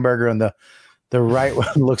smushed hamburger. And the right one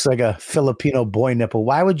looks like a Filipino boy nipple.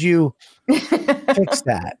 Why would you fix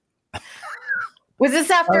that? Was this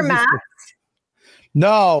after Max?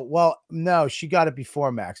 No. Well, no, she got it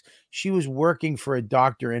before Max. She was working for a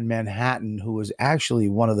doctor in Manhattan who was actually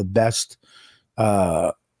one of the best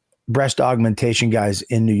breast augmentation guys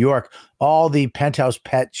in New York. All the penthouse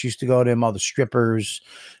pets used to go to him, all the strippers,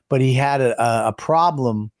 but he had a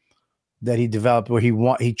problem that he developed where he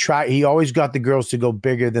always got the girls to go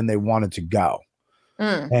bigger than they wanted to go.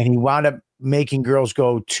 And he wound up making girls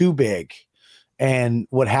go too big. And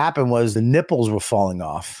what happened was the nipples were falling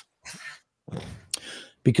off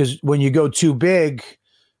because when you go too big,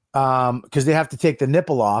 because they have to take the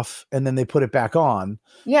nipple off and then they put it back on.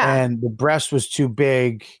 Yeah. And the breast was too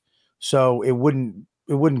big, so it wouldn't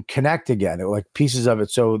connect again. It was like pieces of it.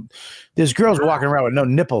 So there's girls walking around with no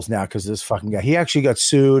nipples now because this fucking guy. He actually got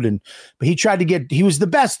sued, but he tried to he was the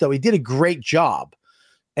best though. He did a great job.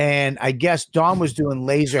 And I guess Dawn was doing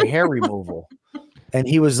laser hair removal. And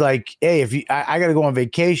he was like, hey, I got to go on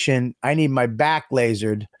vacation. I need my back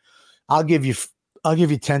lasered. I'll give you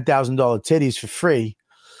 $10,000 titties for free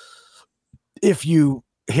if you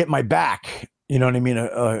hit my back. You know what I mean?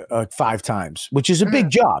 5 times, which is a big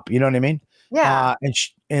job. You know what I mean? Yeah.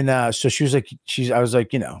 So she was like, I was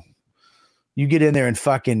like, you get in there and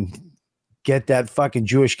fucking get that fucking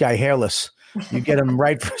Jewish guy hairless. You get him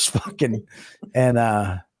right for his fucking,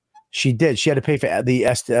 and she did. She had to pay for the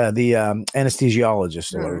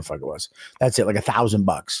anesthesiologist or whatever the fuck it was. That's it, like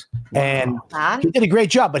 $1,000. And he did a great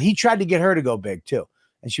job, but he tried to get her to go big too.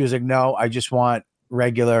 And she was like, no, I just want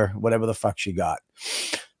regular, whatever the fuck she got.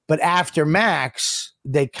 But after Max,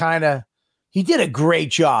 he did a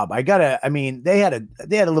great job. They had a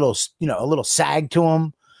little sag to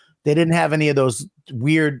him. They didn't have any of those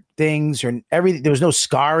weird things or everything. There was no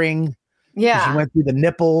scarring. Yeah. He went through the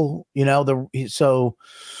nipple, so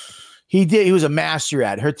he did. He was a master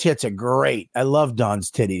at it. Her tits are great. I love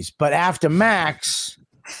Dawn's titties. But after Max,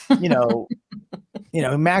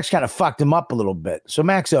 Max kind of fucked him up a little bit. So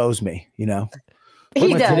Max owes me, He Did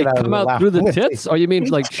they come out through the tits? Or you mean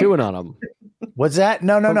like chewing on them? What's that?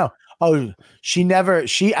 No. Oh, I remember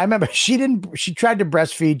she tried to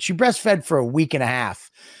breastfeed. She breastfed for a week and a half.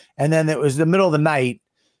 And then it was the middle of the night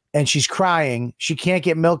and she's crying. She can't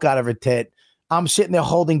get milk out of her tit. I'm sitting there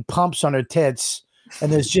holding pumps on her tits.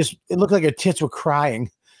 And it looked like her tits were crying,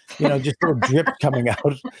 just little drip coming out.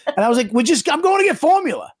 And I was like, I'm going to get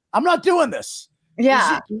formula. I'm not doing this.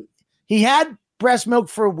 Yeah. He had breast milk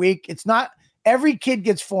for a week. It's not every kid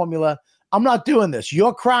gets formula. I'm not doing this.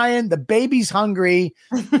 You're crying. The baby's hungry.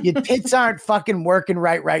 Your tits aren't fucking working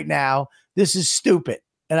right now. This is stupid.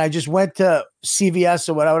 And I just went to CVS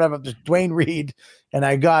or whatever, just Dwayne Reed, and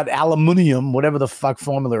I got aluminum, whatever the fuck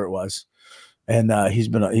formula it was. And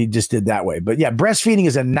he just did that way. But yeah, breastfeeding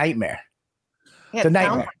is a nightmare. Yeah, it's a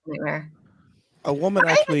nightmare. A woman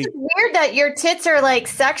I think it's weird that your tits are like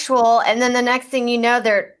sexual, and then the next thing you know,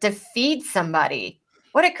 they're to feed somebody.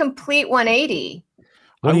 What a complete 180.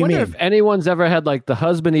 I wonder if anyone's ever had like the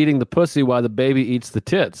husband eating the pussy while the baby eats the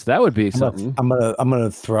tits. That would be something. I'm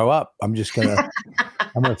gonna throw up. I'm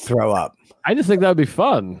gonna throw up. I just think that would be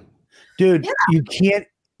fun. Dude, you can't.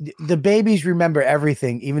 The babies remember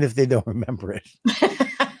everything, even if they don't remember it.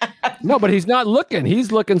 No, but he's not looking.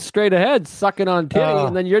 He's looking straight ahead, sucking on titty,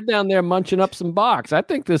 and then you're down there munching up some box. I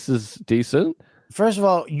think this is decent. First of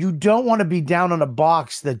all, you don't want to be down on a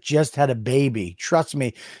box that just had a baby. Trust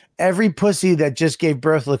me. Every pussy that just gave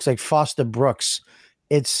birth looks like Foster Brooks.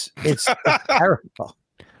 It's terrible.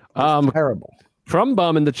 It's terrible.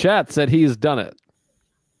 Trumbum in the chat said he's done it.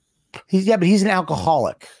 But he's an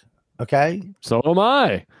alcoholic. Okay. So am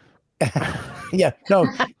I. Yeah. No,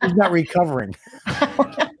 he's not recovering.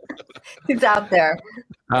 He's out there.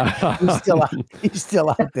 He's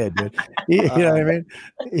still out there, dude. You know what I mean?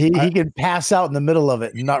 He can pass out in the middle of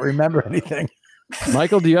it and not remember anything.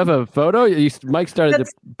 Michael, do you have a photo? Mike started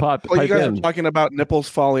to pipe you guys in. are talking about nipples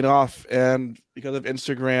falling off, and because of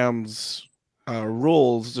Instagram's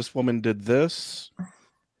rules, this woman did this.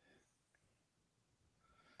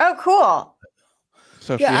 Oh, cool.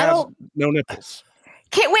 So she has no nipples.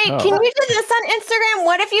 Can you do this on Instagram?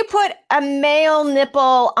 What if you put a male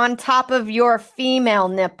nipple on top of your female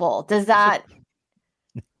nipple? Does that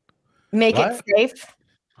make it safe?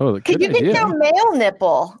 Oh, you can show male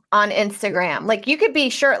nipple on Instagram. Like you could be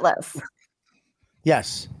shirtless.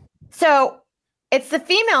 Yes. So it's the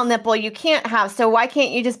female nipple you can't have. So why can't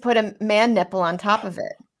you just put a man nipple on top of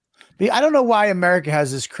it? I don't know why America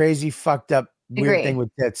has this crazy fucked up weird thing with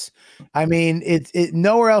tits. I mean, it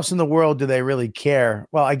nowhere else in the world do they really care.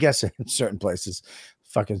 Well, I guess in certain places,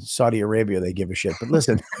 fucking Saudi Arabia, they give a shit. But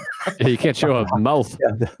listen, you can't show a mouth.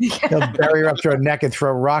 They'll bury her up to her neck and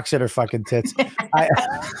throw rocks at her fucking tits.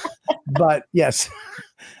 But yes,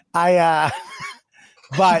 America,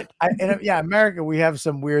 we have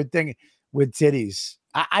some weird thing with titties.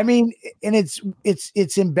 I mean, and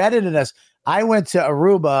it's embedded in us. I went to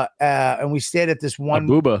Aruba and we stayed at this one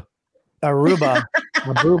Aruba.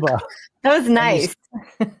 That was nice.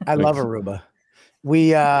 I love Aruba.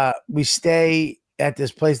 We stay at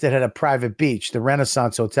this place that had a private beach, the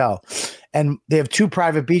Renaissance Hotel, and they have two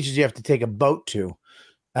private beaches you have to take a boat to.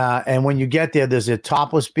 And when you get there, there's a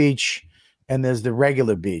topless beach and there's the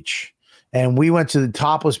regular beach. And we went to the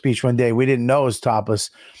topless beach one day. We didn't know it was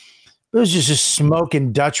topless. It was just a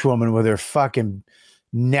smoking Dutch woman with her fucking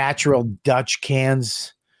natural Dutch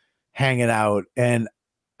cans hanging out. And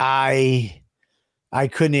I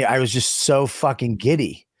couldn't, I was just so fucking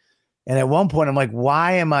giddy. And at one point I'm like,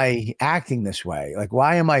 why am I acting this way? Like,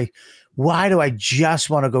 why do I just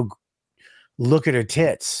want to go look at her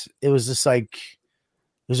tits? It was just like,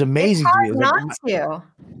 it was amazing it's hard to me. Not like, to.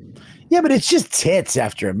 Yeah, but it's just tits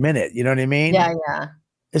after a minute. You know what I mean? Yeah.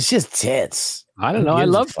 It's just tits. I don't know. I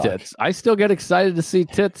love tits. I still get excited to see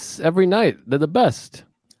tits every night. They're the best.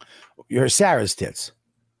 You're Sarah's tits.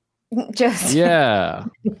 Just yeah.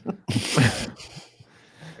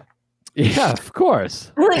 Yeah, of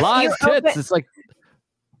course. Live tits. It's like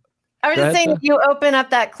I was just saying, you open up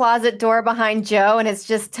that closet door behind Joe, and it's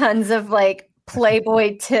just tons of like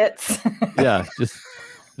Playboy tits. Yeah, just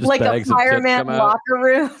like a fireman locker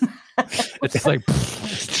room. It's just like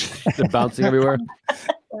they're bouncing everywhere.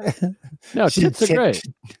 No, tits are great.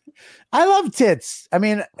 I love tits. I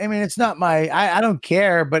mean, it's not I don't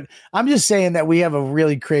care, but I'm just saying that we have a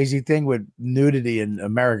really crazy thing with nudity in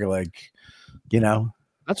America. Like, you know,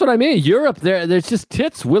 that's what I mean. Europe, there's just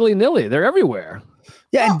tits willy nilly. They're everywhere.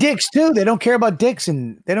 Yeah, and dicks too. They don't care about dicks,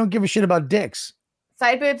 and they don't give a shit about dicks.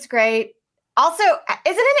 Side boobs, great. Also, isn't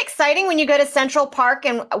it exciting when you go to Central Park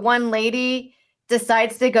and one lady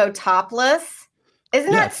decides to go topless?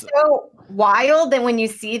 Isn't that so wild? And when you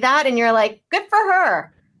see that, and you're like, good for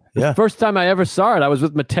her. Yeah. The first time I ever saw it, I was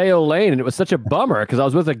with Mateo Lane, and it was such a bummer because I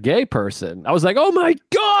was with a gay person. I was like, oh my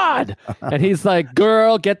God. And he's like,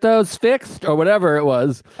 girl, get those fixed or whatever it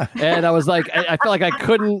was. And I was like, I felt like I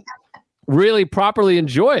couldn't really properly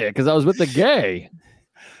enjoy it because I was with the gay.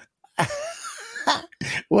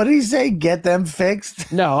 What did he say? Get them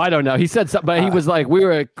fixed? No, I don't know. He said something, but he was like, we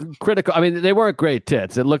were critical. I mean, they weren't great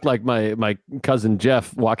tits. It looked like my cousin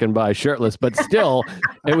Jeff walking by shirtless, but still,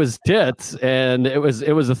 it was tits, and it was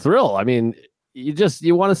a thrill. I mean,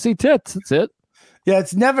 you want to see tits. That's it. Yeah,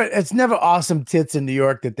 it's never awesome tits in New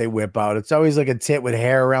York that they whip out. It's always like a tit with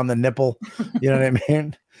hair around the nipple. You know what I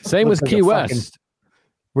mean? Same with Key West.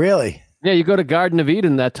 Really? Yeah, you go to Garden of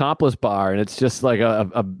Eden, that topless bar, and it's just like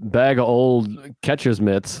a bag of old catcher's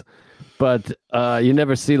mitts. But you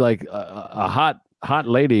never see like a hot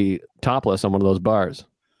lady topless on one of those bars.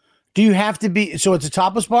 Do you have to be? So it's a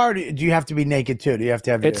topless bar. Or do you have to be naked too? Do you have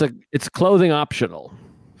to have? It's clothing optional.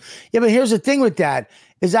 Yeah, but here's the thing with that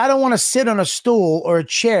is I don't want to sit on a stool or a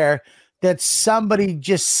chair that somebody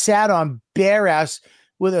just sat on bare ass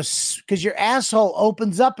with because your asshole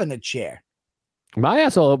opens up in a chair. My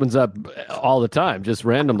asshole opens up all the time, just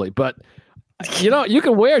randomly. But you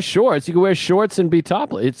can wear shorts. You can wear shorts and be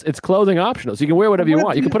topless. It's clothing optional, so you can wear whatever you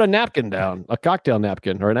want. You can put a napkin down, a cocktail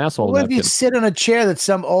napkin, or an asshole napkin. What if you sit on a chair that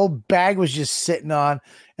some old bag was just sitting on,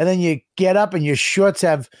 and then you get up and your shorts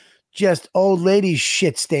have just old lady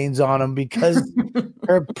shit stains on them because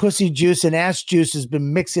her pussy juice and ass juice has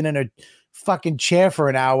been mixing in her fucking chair for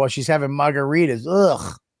an hour while she's having margaritas.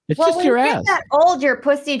 Ugh. It's just your ass. When you get that old, your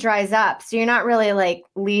pussy dries up, so you're not really like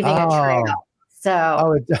leaving a trail.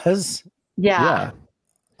 So it does. Yeah.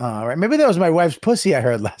 All right. Maybe that was my wife's pussy I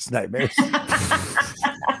heard last night. Maybe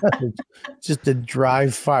just a dry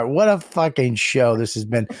fart. What a fucking show this has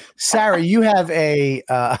been. Sarah, you have a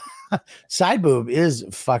side boob is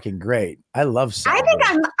fucking great. I love side boob.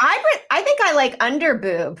 I think I like under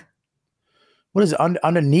boob. What is it?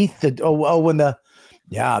 Underneath the when the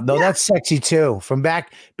that's sexy too. From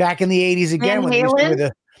back in the 80s again when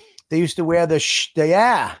they used to wear the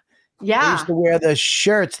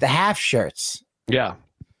shirts, the half shirts. Yeah.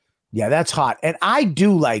 Yeah, that's hot. And I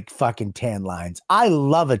do like fucking tan lines. I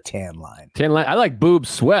love a tan line. Tan line. I like boob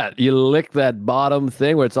sweat. You lick that bottom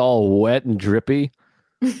thing where it's all wet and drippy.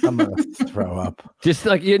 I'm going to throw up. Just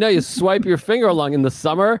like, you swipe your finger along in the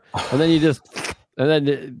summer and then you just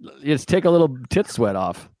take a little tit sweat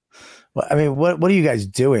off. Well, I mean, what are you guys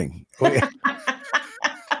doing?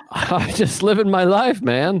 I'm just living my life,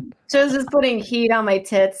 man. Joe's just putting heat on my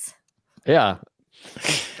tits. Yeah.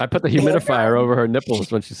 I put the humidifier over her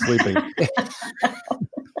nipples when she's sleeping.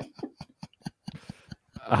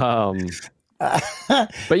 But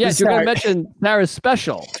yes, you're going to mention Sarah's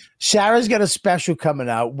special. Sarah's got a special coming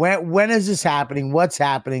out. When is this happening? What's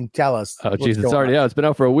happening? Tell us. Oh, geez, it's already out. It's been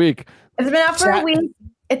out for a week. It's been out for a week.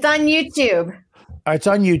 It's on YouTube. It's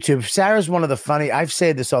on YouTube. Sarah's one of the funny. I've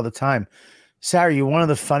said this all the time. Sarah, you're one of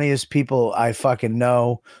the funniest people I fucking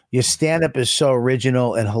know. Your stand-up is so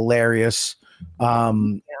original and hilarious. I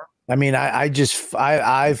mean,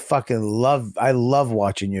 I fucking love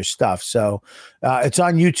watching your stuff. So it's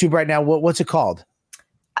on YouTube right now. What's it called?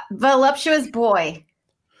 Voluptuous Boy.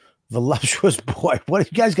 Voluptuous Boy.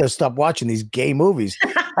 What, you guys got to stop watching these gay movies.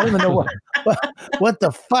 I don't even know what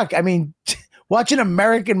the fuck. I mean, watch an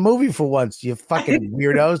American movie for once, you fucking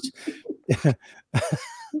weirdos.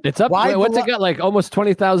 It's up. What's it got? Like almost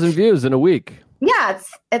 20,000 views in a week. Yeah,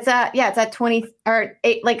 it's at 20 or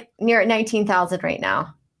 8, like near 19,000 right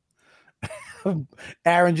now.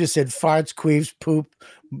 Aaron just said farts, queefs, poop,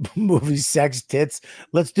 movies, sex, tits.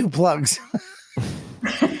 Let's do plugs.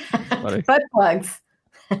 Butt plugs.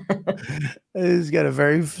 He's got a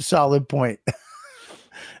very solid point.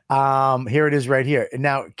 Here it is right here.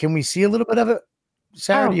 Now, can we see a little bit of it?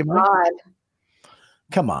 Sarah, do you mind?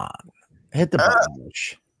 Come on. Hit the button,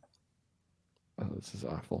 Mush. Oh, this is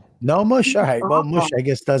awful. No Mush? All right. Well, Mush, I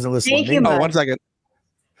guess, doesn't listen Thank to me. you, 1 second.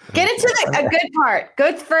 Get into a good part.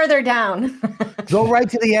 Go further down. Go right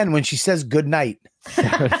to the end when she says good night.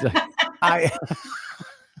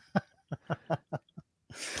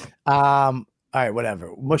 All right,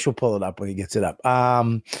 whatever. Mush will pull it up when he gets it up.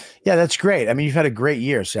 Yeah, that's great. I mean, you've had a great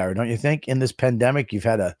year, Sarah, don't you think? In this pandemic, you've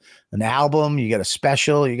had an album, you got a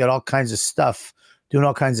special, you got all kinds of stuff, doing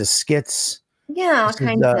all kinds of skits. Yeah, all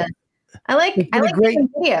kinds of. I like making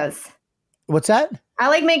videos. What's that? I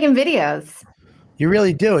like making videos. You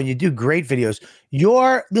really do, and you do great videos.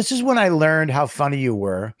 This is when I learned how funny you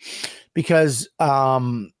were, because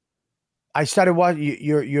I started watching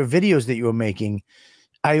your videos that you were making.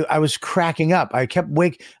 I was cracking up. I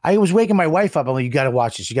was waking my wife up. I'm like, you got to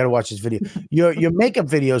watch this. You got to watch this video. Your makeup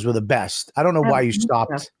videos were the best. I don't know why you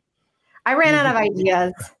stopped. I ran out of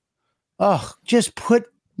ideas. Oh, just put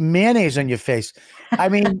mayonnaise on your face. I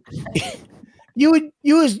mean,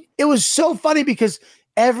 it was so funny because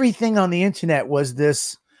everything on the internet was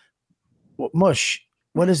this Mush.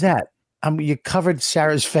 What is that? You covered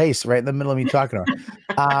Sarah's face right in the middle of me talking to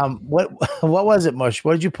her. What was it, Mush?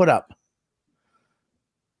 What did you put up?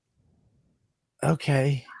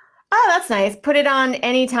 Okay. Oh, that's nice. Put it on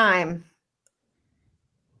anytime.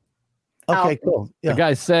 Okay, cool. Yeah. The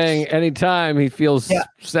guy's saying anytime he feels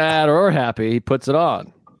sad or happy, he puts it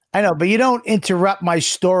on. I know, but you don't interrupt my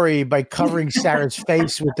story by covering Sarah's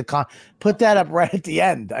face with the put that up right at the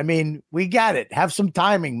end. I mean, we got it. Have some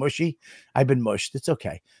timing, Mushy. I've been mushed. It's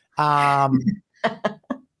okay. I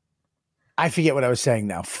forget what I was saying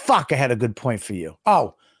now. Fuck, I had a good point for you.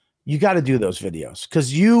 Oh, you got to do those videos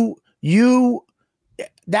because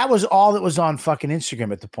that was all that was on fucking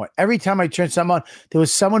Instagram at the point. Every time I turned something on, there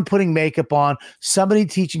was someone putting makeup on, somebody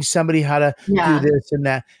teaching somebody how to do this and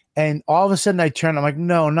that. And all of a sudden I turned, I'm like,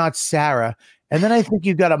 no, not Sarah. And then I think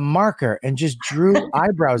you got a marker and just drew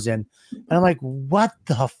eyebrows in. And I'm like, what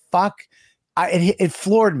the fuck? It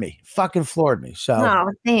floored me, fucking floored me. So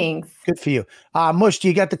thanks. Good for you. Mush, do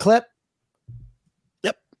you got the clip?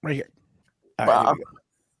 Yep, right here. All right, here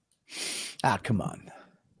we go. Come on.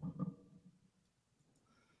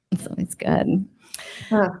 It's always good.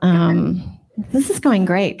 This is going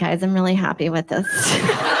great, guys. I'm really happy with this.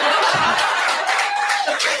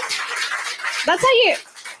 That's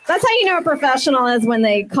how you know a professional is when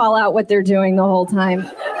they call out what they're doing the whole time.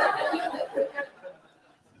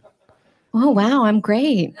 Oh wow, I'm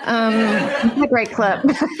great. A great clip.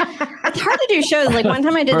 It's hard to do shows. Like one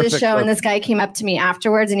time I did this show and this guy came up to me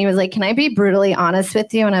afterwards and he was like, "Can I be brutally honest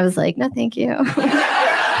with you?" And I was like, "No, thank you."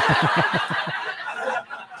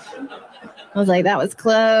 I was like, that was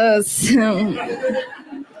close.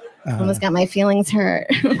 Almost got my feelings hurt.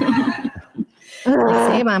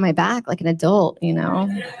 Like, say about my back like an adult, you know.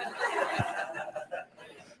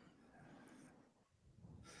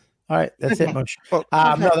 All right, that's it, Mush. No,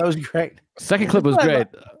 that was great. Second clip was great.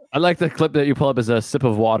 I like the clip that you pull up as a sip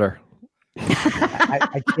of water.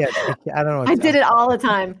 I can't. I don't know. I did it all the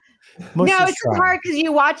time. No, it's just hard because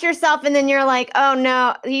you watch yourself and then you're like, oh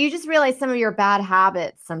no, you just realize some of your bad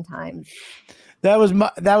habits sometimes. That was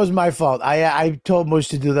my fault. I told Mush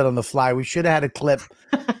to do that on the fly. We should have had a clip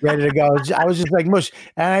ready to go. I was just like, Mush,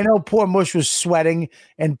 and I know poor Mush was sweating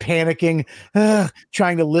and panicking,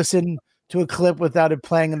 trying to listen to a clip without it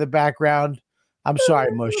playing in the background. I'm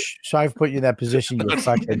sorry, Mush. Sorry for putting you in that position, you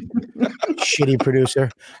fucking shitty producer.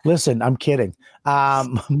 Listen, I'm kidding.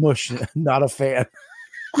 Mush, not a fan.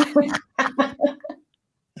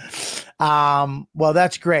 Well,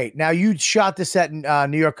 that's great. Now you shot this at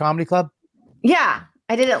New York Comedy Club? Yeah,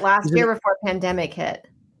 I did it last year before pandemic hit.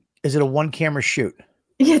 Is it a one camera shoot?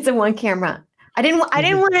 Yeah, it's a one camera. I didn't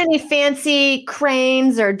want any fancy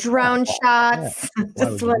cranes or drone shots.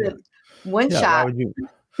 Just one shot.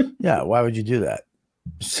 Why would you do that?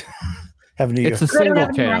 Have New York. It's a single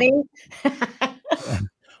cam.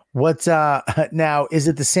 What's now? Is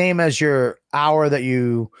it the same as your hour that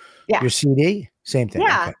your CD? Same thing.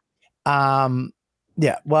 Yeah. Okay.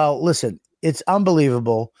 Yeah. Well, listen, it's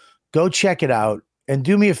unbelievable. Go check it out and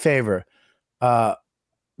do me a favor.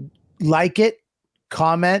 Like it,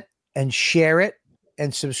 comment, and share it,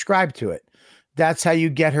 and subscribe to it. That's how you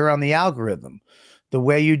get her on the algorithm. The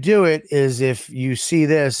way you do it is if you see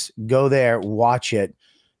this, go there, watch it,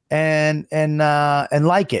 and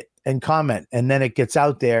like it and comment, and then it gets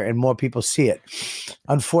out there and more people see it.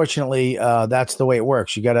 Unfortunately, that's the way it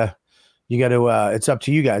works. You gotta. It's up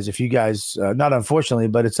to you guys. If you guys, not unfortunately,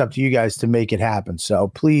 but it's up to you guys to make it happen. So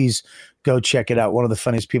please go check it out. One of the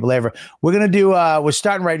funniest people ever. We're gonna do. We're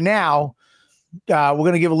starting right now. We're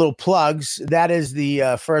going to give a little plugs. That is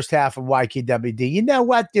the first half of YKWd. You know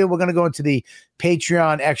what, dude? We're going to go into the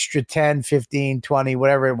Patreon extra 10, 15, 20,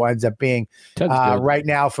 whatever it winds up being right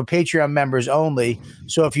now for Patreon members only.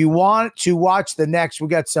 So if you want to watch the next, we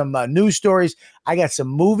got some news stories. I got some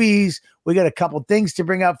movies. We got a couple things to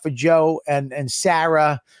bring up for Joe and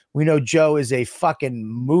Sarah. We know Joe is a fucking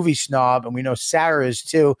movie snob, and we know Sarah is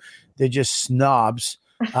too. They're just snobs.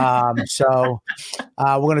 So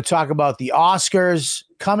we're going to talk about the Oscars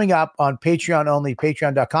coming up on Patreon only,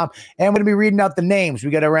 patreon.com. And we're going to be reading out the names.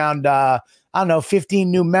 We got around,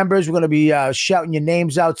 15 new members. We're going to be shouting your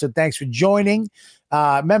names out. So thanks for joining.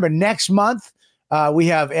 Remember, next month, we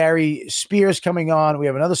have Ari Spears coming on. We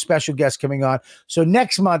have another special guest coming on. So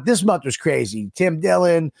this month was crazy. Tim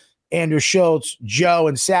Dillon, Andrew Schultz, Joe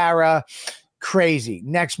and Sarah. Crazy.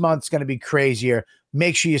 Next month's going to be crazier.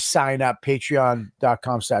 Make sure you sign up,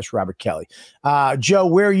 patreon.com/Robert Kelly. Joe,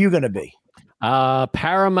 where are you going to be?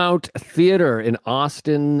 Paramount Theater in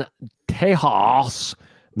Austin, Tejas.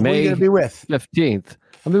 Who are you going to be with? 15th.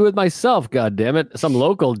 I'll be with myself, goddammit. Some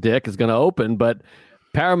local dick is going to open, but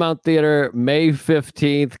Paramount Theater, May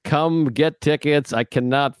 15th. Come get tickets. I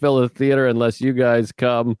cannot fill a theater unless you guys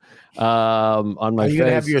come on my face. Are you going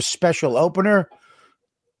to have your special opener?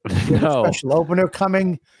 No. Special opener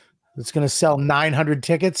coming? It's going to sell 900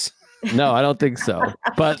 tickets? No, I don't think so.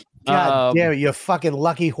 But God damn it, you fucking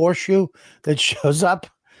lucky horseshoe that shows up.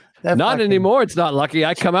 Not anymore. It's not lucky.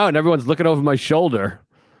 I come out and everyone's looking over my shoulder.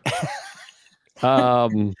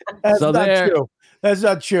 That's not true. That's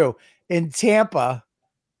not true. In Tampa,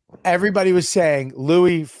 everybody was saying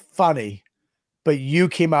Louis funny, but you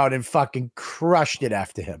came out and fucking crushed it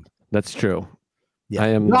after him. That's true. Yeah. I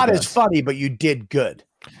am not as funny, but you did good.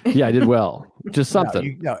 Yeah, I did well. Just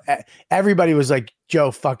something. Everybody was like,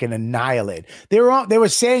 Joe fucking annihilated. They were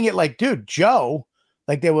saying it like, dude, Joe,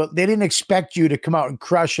 like they didn't expect you to come out and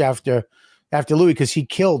crush after Louis because he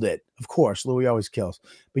killed it. Of course, Louis always kills,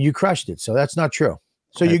 but you crushed it. So that's not true.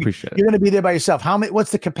 So you're going to be there by yourself.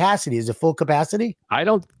 What's the capacity? Is it full capacity? I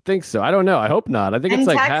don't think so. I don't know. I hope not. I think it's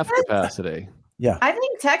like half capacity. Yeah. I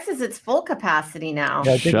think Texas, it's full capacity now.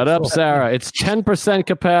 Yeah, shut up, Sarah. It's 10%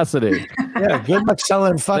 capacity. Yeah, good luck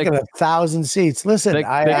selling fucking 1,000 seats. Listen, they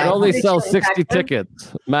can only sell 60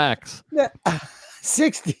 tickets max.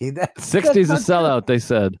 60. 60 is a sellout, they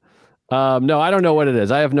said. No, I don't know what it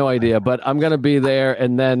is. I have no idea, but I'm going to be there.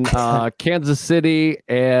 And then Kansas City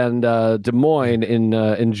and Des Moines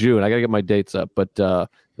in June. I got to get my dates up, but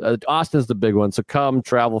Austin's the big one. So come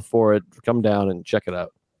travel for it. Come down and check it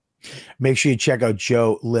out. Make sure you check out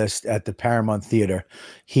Joe List at the Paramount Theater.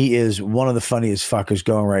 He is one of the funniest fuckers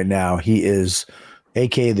going right now. He is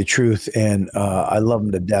AKA the truth, and I love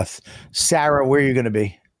him to death. Sarah, where are you going to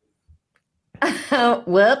be?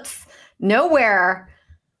 Whoops. Nowhere.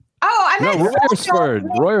 Oh, I'm at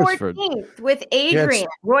Royersford with Adrian,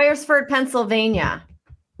 Royersford, Pennsylvania.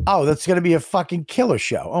 Oh, that's going to be a fucking killer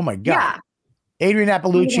show. Oh, my God. Yeah. Adrian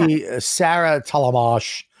Appalucci, Sarah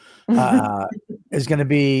Tollemache is going to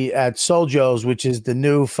be at Soul Joe's, which is the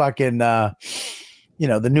new fucking, the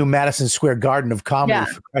new Madison Square Garden of comedy,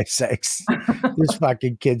 for Christ's sakes. This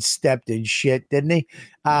fucking kid stepped in shit, didn't he?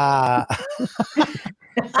 Hey,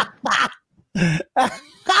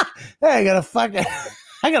 I got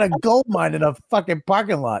a gold mine in a fucking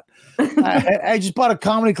parking lot. I just bought a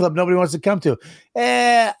comedy club nobody wants to come to.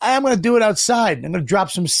 I'm going to do it outside. I'm going to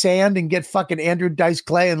drop some sand and get fucking Andrew Dice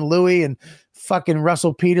Clay and Louis and fucking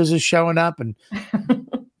Russell Peters is showing up. And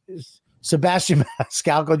Sebastian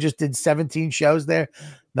Maniscalco just did 17 shows there.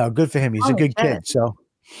 No, good for him. He's a good kid. So,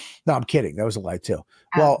 no, I'm kidding. That was a lie too.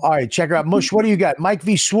 Well, all right, check her out. Mush, what do you got? Mike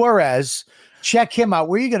V. Suarez. Check him out.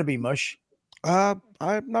 Where are you going to be, Mush? I'm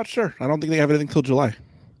not sure. I don't think they have anything till July.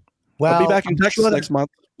 Well, I'll be back in Texas next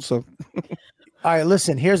month. So, all right,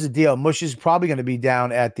 listen, here's the deal. Mush is probably going to be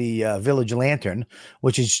down at the Village Lantern,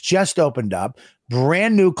 which is just opened up.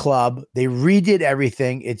 Brand new club. They redid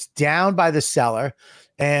everything. It's down by the cellar.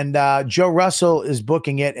 And Joe Russell is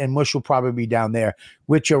booking it, and Mush will probably be down there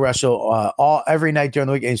with Joe Russell every night during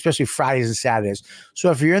the week, and especially Fridays and Saturdays. So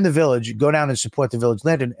if you're in the Village, go down and support the Village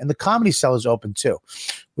Lantern. And the Comedy Cell is open too,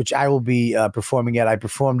 which I will be performing at. I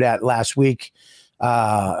performed at last week,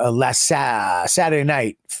 Saturday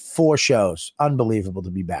night, 4 shows. Unbelievable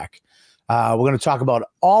to be back. We're going to talk about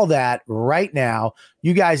all that right now.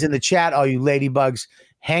 You guys in the chat, all you ladybugs,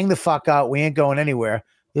 hang the fuck out. We ain't going anywhere.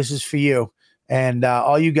 This is for you. And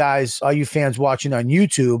all you guys, all you fans watching on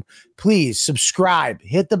YouTube, please subscribe,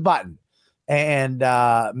 hit the button, and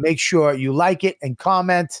make sure you like it and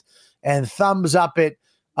comment and thumbs up it.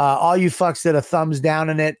 All you fucks that are thumbs down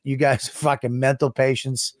in it, you guys are fucking mental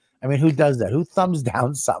patients. I mean, who does that? Who thumbs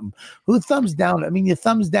down something? Who thumbs down? I mean, you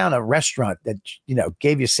thumbs down a restaurant that,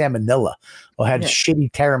 gave you salmonella or had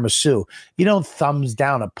shitty tiramisu. You don't thumbs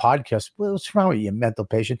down a podcast. What's wrong with you, mental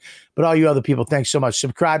patient? But all you other people, thanks so much.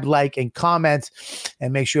 Subscribe, like, and comment,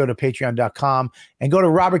 and make sure to patreon.com and go to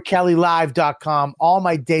robertkellylive.com. All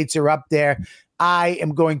my dates are up there. I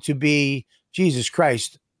am going to be, Jesus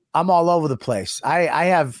Christ, I'm all over the place. I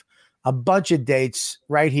have a bunch of dates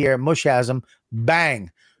right here. Mush has them.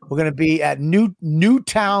 Bang. We're going to be at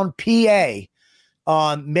Newtown, PA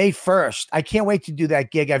on May 1st. I can't wait to do that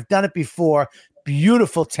gig. I've done it before.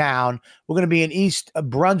 Beautiful town. We're going to be in East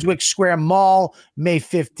Brunswick Square Mall, May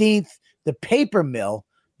 15th. The Paper Mill,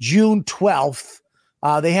 June 12th.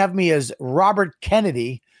 They have me as Robert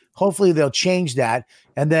Kennedy. Hopefully they'll change that.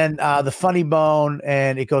 And then the Funny Bone,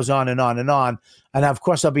 and it goes on and on and on. And of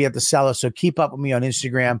course, I'll be at the Cellar. So keep up with me on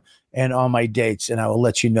Instagram and on my dates, and I will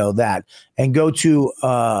let you know that. And go to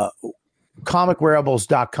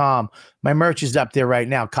comicwearables.com. My merch is up there right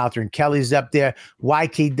now. Catherine Kelly's up there.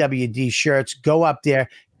 YKWD shirts. Go up there.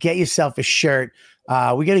 Get yourself a shirt.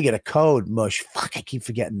 We got to get a code, Mush. Fuck, I keep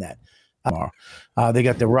forgetting that. They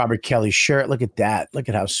got the Robert Kelly shirt. Look at that. Look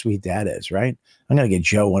at how sweet that is, right? I'm going to get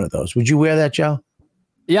Joe one of those. Would you wear that, Joe?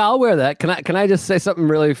 Yeah, I'll wear that. Can I just say something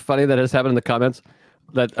really funny that has happened in the comments?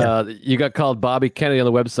 That you got called Bobby Kennedy on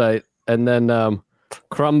the website, and then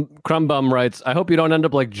Crumbum writes, I hope you don't end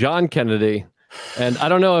up like John Kennedy. And I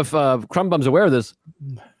don't know if Crumbum's aware of this.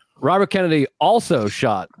 Robert Kennedy also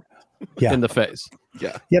shot in the face.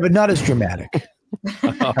 Yeah, but not as dramatic.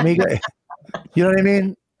 I mean, you know what I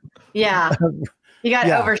mean? Yeah. You got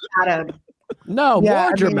overshadowed. No,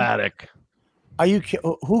 more dramatic. Are you?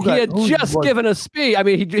 Who got? He had just given a speech. I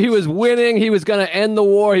mean, he was winning. He was going to end the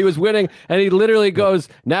war. He was winning, and he literally goes,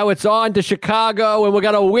 "Now it's on to Chicago, and we're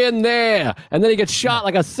going to win there." And then he gets shot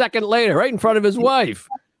like a second later, right in front of his wife.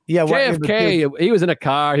 Yeah, JFK. He was in a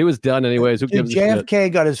car. He was done anyways. Who gives a shit?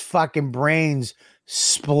 JFK got his fucking brains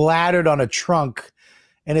splattered on a trunk,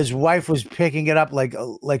 and his wife was picking it up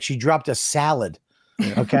like she dropped a salad.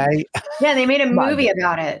 Okay. Yeah, they made a movie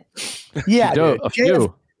about it. Yeah, a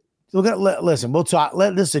few. Listen, we'll talk.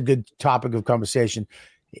 This is a good topic of conversation.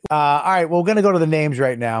 All right, well, we're going to go to the names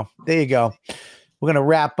right now. There you go. We're going to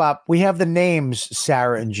wrap up. We have the names,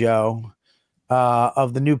 Sarah and Joe,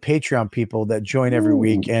 of the new Patreon people that join every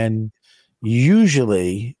week. And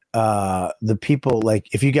usually the people, like,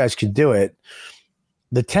 if you guys could do it,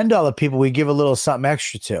 the $10 people, we give a little something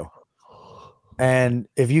extra to. And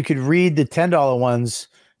if you could read the $10 ones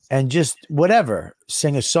and just whatever,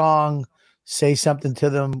 sing a song, say something to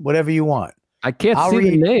them, whatever you want. I can't see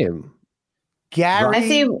the name. Gary. I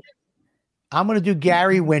see. I'm going to do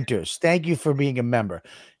Gary Winters. Thank you for being a member.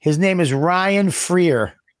 His name is Ryan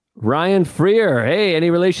Freer. Ryan Freer. Hey, any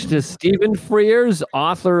relation to Stephen Frears,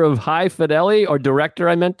 author of High Fidelity, or director,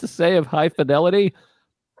 I meant to say, of High Fidelity?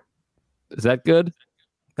 Is that good?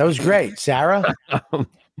 That was great. Sarah?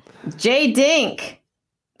 Jay Dink.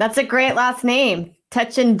 That's a great last name.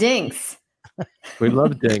 Touchin' Dinks. We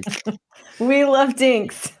love Dinks. We love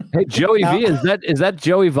Dinks. Hey, Joey V, is that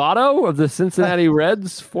Joey Votto of the Cincinnati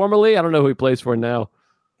Reds formerly? I don't know who he plays for now.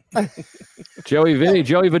 Joey V,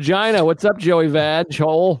 Joey Vagina. What's up, Joey Vag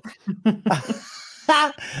Hole?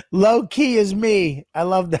 Low Key is me. I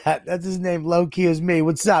love that. That's his name. Low Key is me.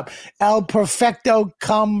 What's up? El Perfecto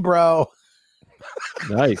Cum, bro.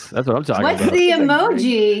 Nice. That's what I'm talking What's about. the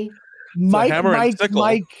emoji? Mike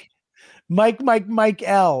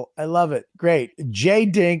L. I love it. Great. Jay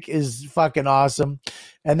Dink is fucking awesome.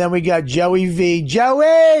 And then we got Joey V.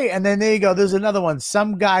 Joey! And then there you go. There's another one.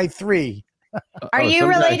 Some Guy 3. Are you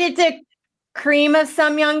related to Cream of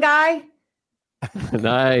Some Young Guy?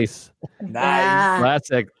 Nice. Yeah.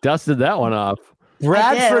 Classic. Dusted that one off.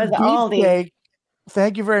 Bradford Beefcake.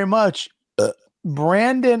 Thank you very much.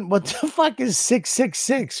 Brandon, what the fuck is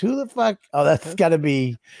 666? Who the fuck? Oh, that's gotta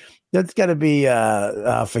be forget it.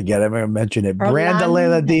 I'm gonna mention it. Branda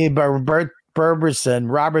Layla D. Robertson.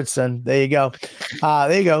 There you go.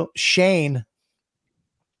 There you go. Shane.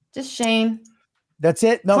 Just Shane. That's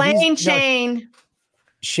it. No, plain Shane.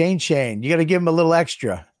 Shane. You gotta give him a little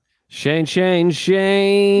extra. Shane of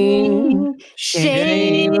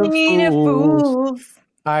fools.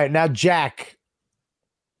 All right, now Jack.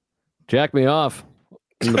 Jack me off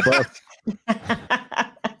in the bus.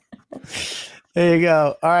 There you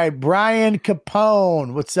go. All right, Brian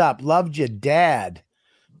Capone. What's up? Loved you, Dad.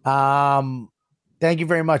 Thank you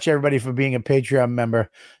very much, everybody, for being a Patreon member.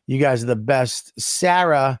 You guys are the best.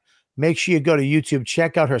 Sarah, make sure you go to YouTube,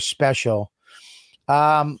 check out her special.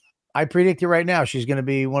 I predict it right now. She's going to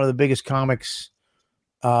be one of the biggest comics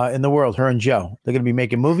in the world, her and Joe. They're going to be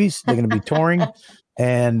making movies. They're going to be touring.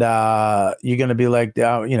 And you're going to be like,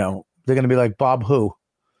 they're going to be like Bob Who.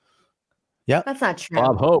 Yeah. That's not true.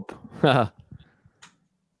 Bob Hope.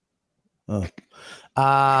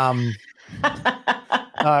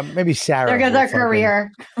 Maybe Sarah. There goes our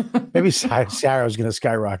career. Maybe Sarah was going to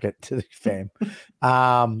skyrocket to fame.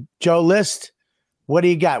 Joe List, what do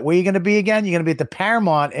you got? Where are you going to be again? You're going to be at the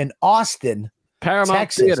Paramount in Austin, Paramount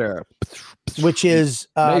Texas, Theater, which is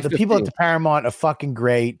the people at the Paramount are fucking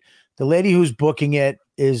great. The lady who's booking it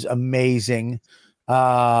is amazing.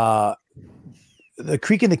 The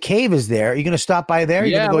Creek in the Cave is there. Are you going to stop by there?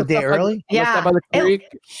 You're going to go a day early? Yeah. Stop by the Creek.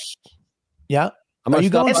 Yeah. Are you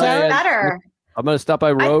going? It's better. I'm going to stop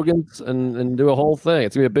by Rogan's and do a whole thing.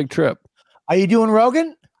 It's going to be a big trip. Are you doing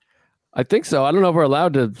Rogan? I think so. I don't know if we're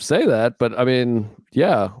allowed to say that, but I mean,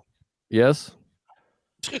 yeah. Yes.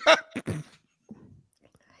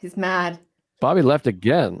 He's mad. Bobby left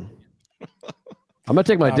again. I'm going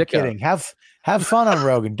to take my dick kidding. out. Have fun on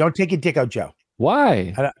Rogan. Don't take your dick out, Joe.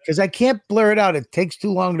 Why? Because I can't blur it out. It takes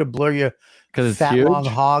too long to blur your fat, huge? long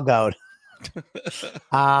hog out.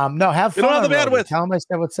 No, have fun. You don't have the Rogan. bandwidth. Tell him I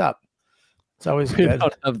said what's up. It's always We good.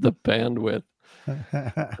 don't have the bandwidth.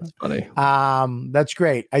 That's funny. That's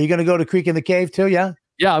great. Are you going to go to Creek in the Cave too? Yeah.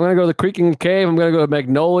 Yeah, I'm going to go to the Creek and Cave. I'm going to go to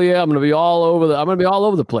Magnolia. I'm going to be all over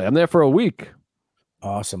the place. I'm there for a week.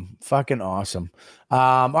 Awesome. Fucking awesome.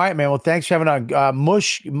 All right, man. Well, thanks for having on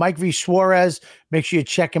Mush, Mike V. Suarez. Make sure you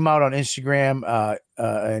check him out on Instagram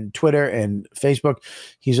and Twitter and Facebook.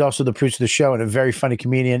 He's also the producer of the show and a very funny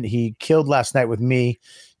comedian. He killed last night with me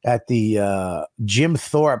at the Jim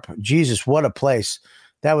Thorpe. Jesus, what a place.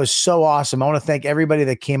 That was so awesome. I want to thank everybody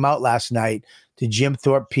that came out last night to Jim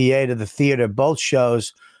Thorpe, PA, to the theater, both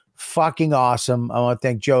shows. Fucking awesome. I want to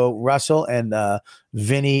thank Joe Russell and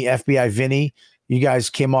Vinny, FBI Vinny. You guys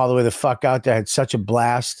came all the way the fuck out there. I had such a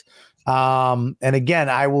blast. And again,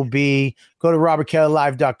 I will go to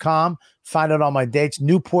robertkellylive.com, find out all my dates.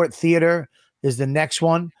 Newport Theater is the next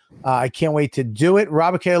one. I can't wait to do it.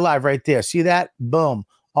 Robert Kelly Live right there. See that? Boom.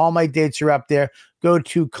 All my dates are up there. Go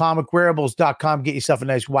to comicwearables.com. Get yourself a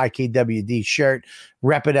nice YKWD shirt.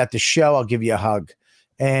 Rep it at the show. I'll give you a hug.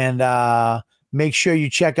 And make sure you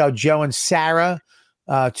check out Joe and Sarah,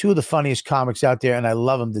 two of the funniest comics out there, and I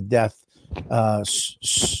love them to death.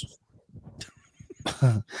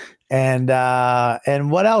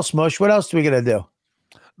 And what else, Mush? What else do we gotta do?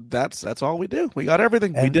 That's all we do. We got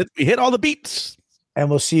everything. We hit all the beats. And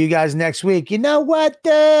we'll see you guys next week. You know what,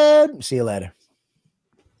 dude? See you later.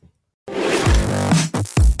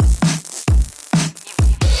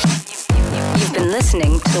 You've been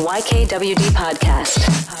listening to the YKWD podcast.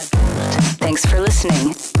 Thanks for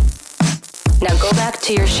listening. Now go back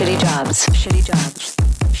to your shitty jobs.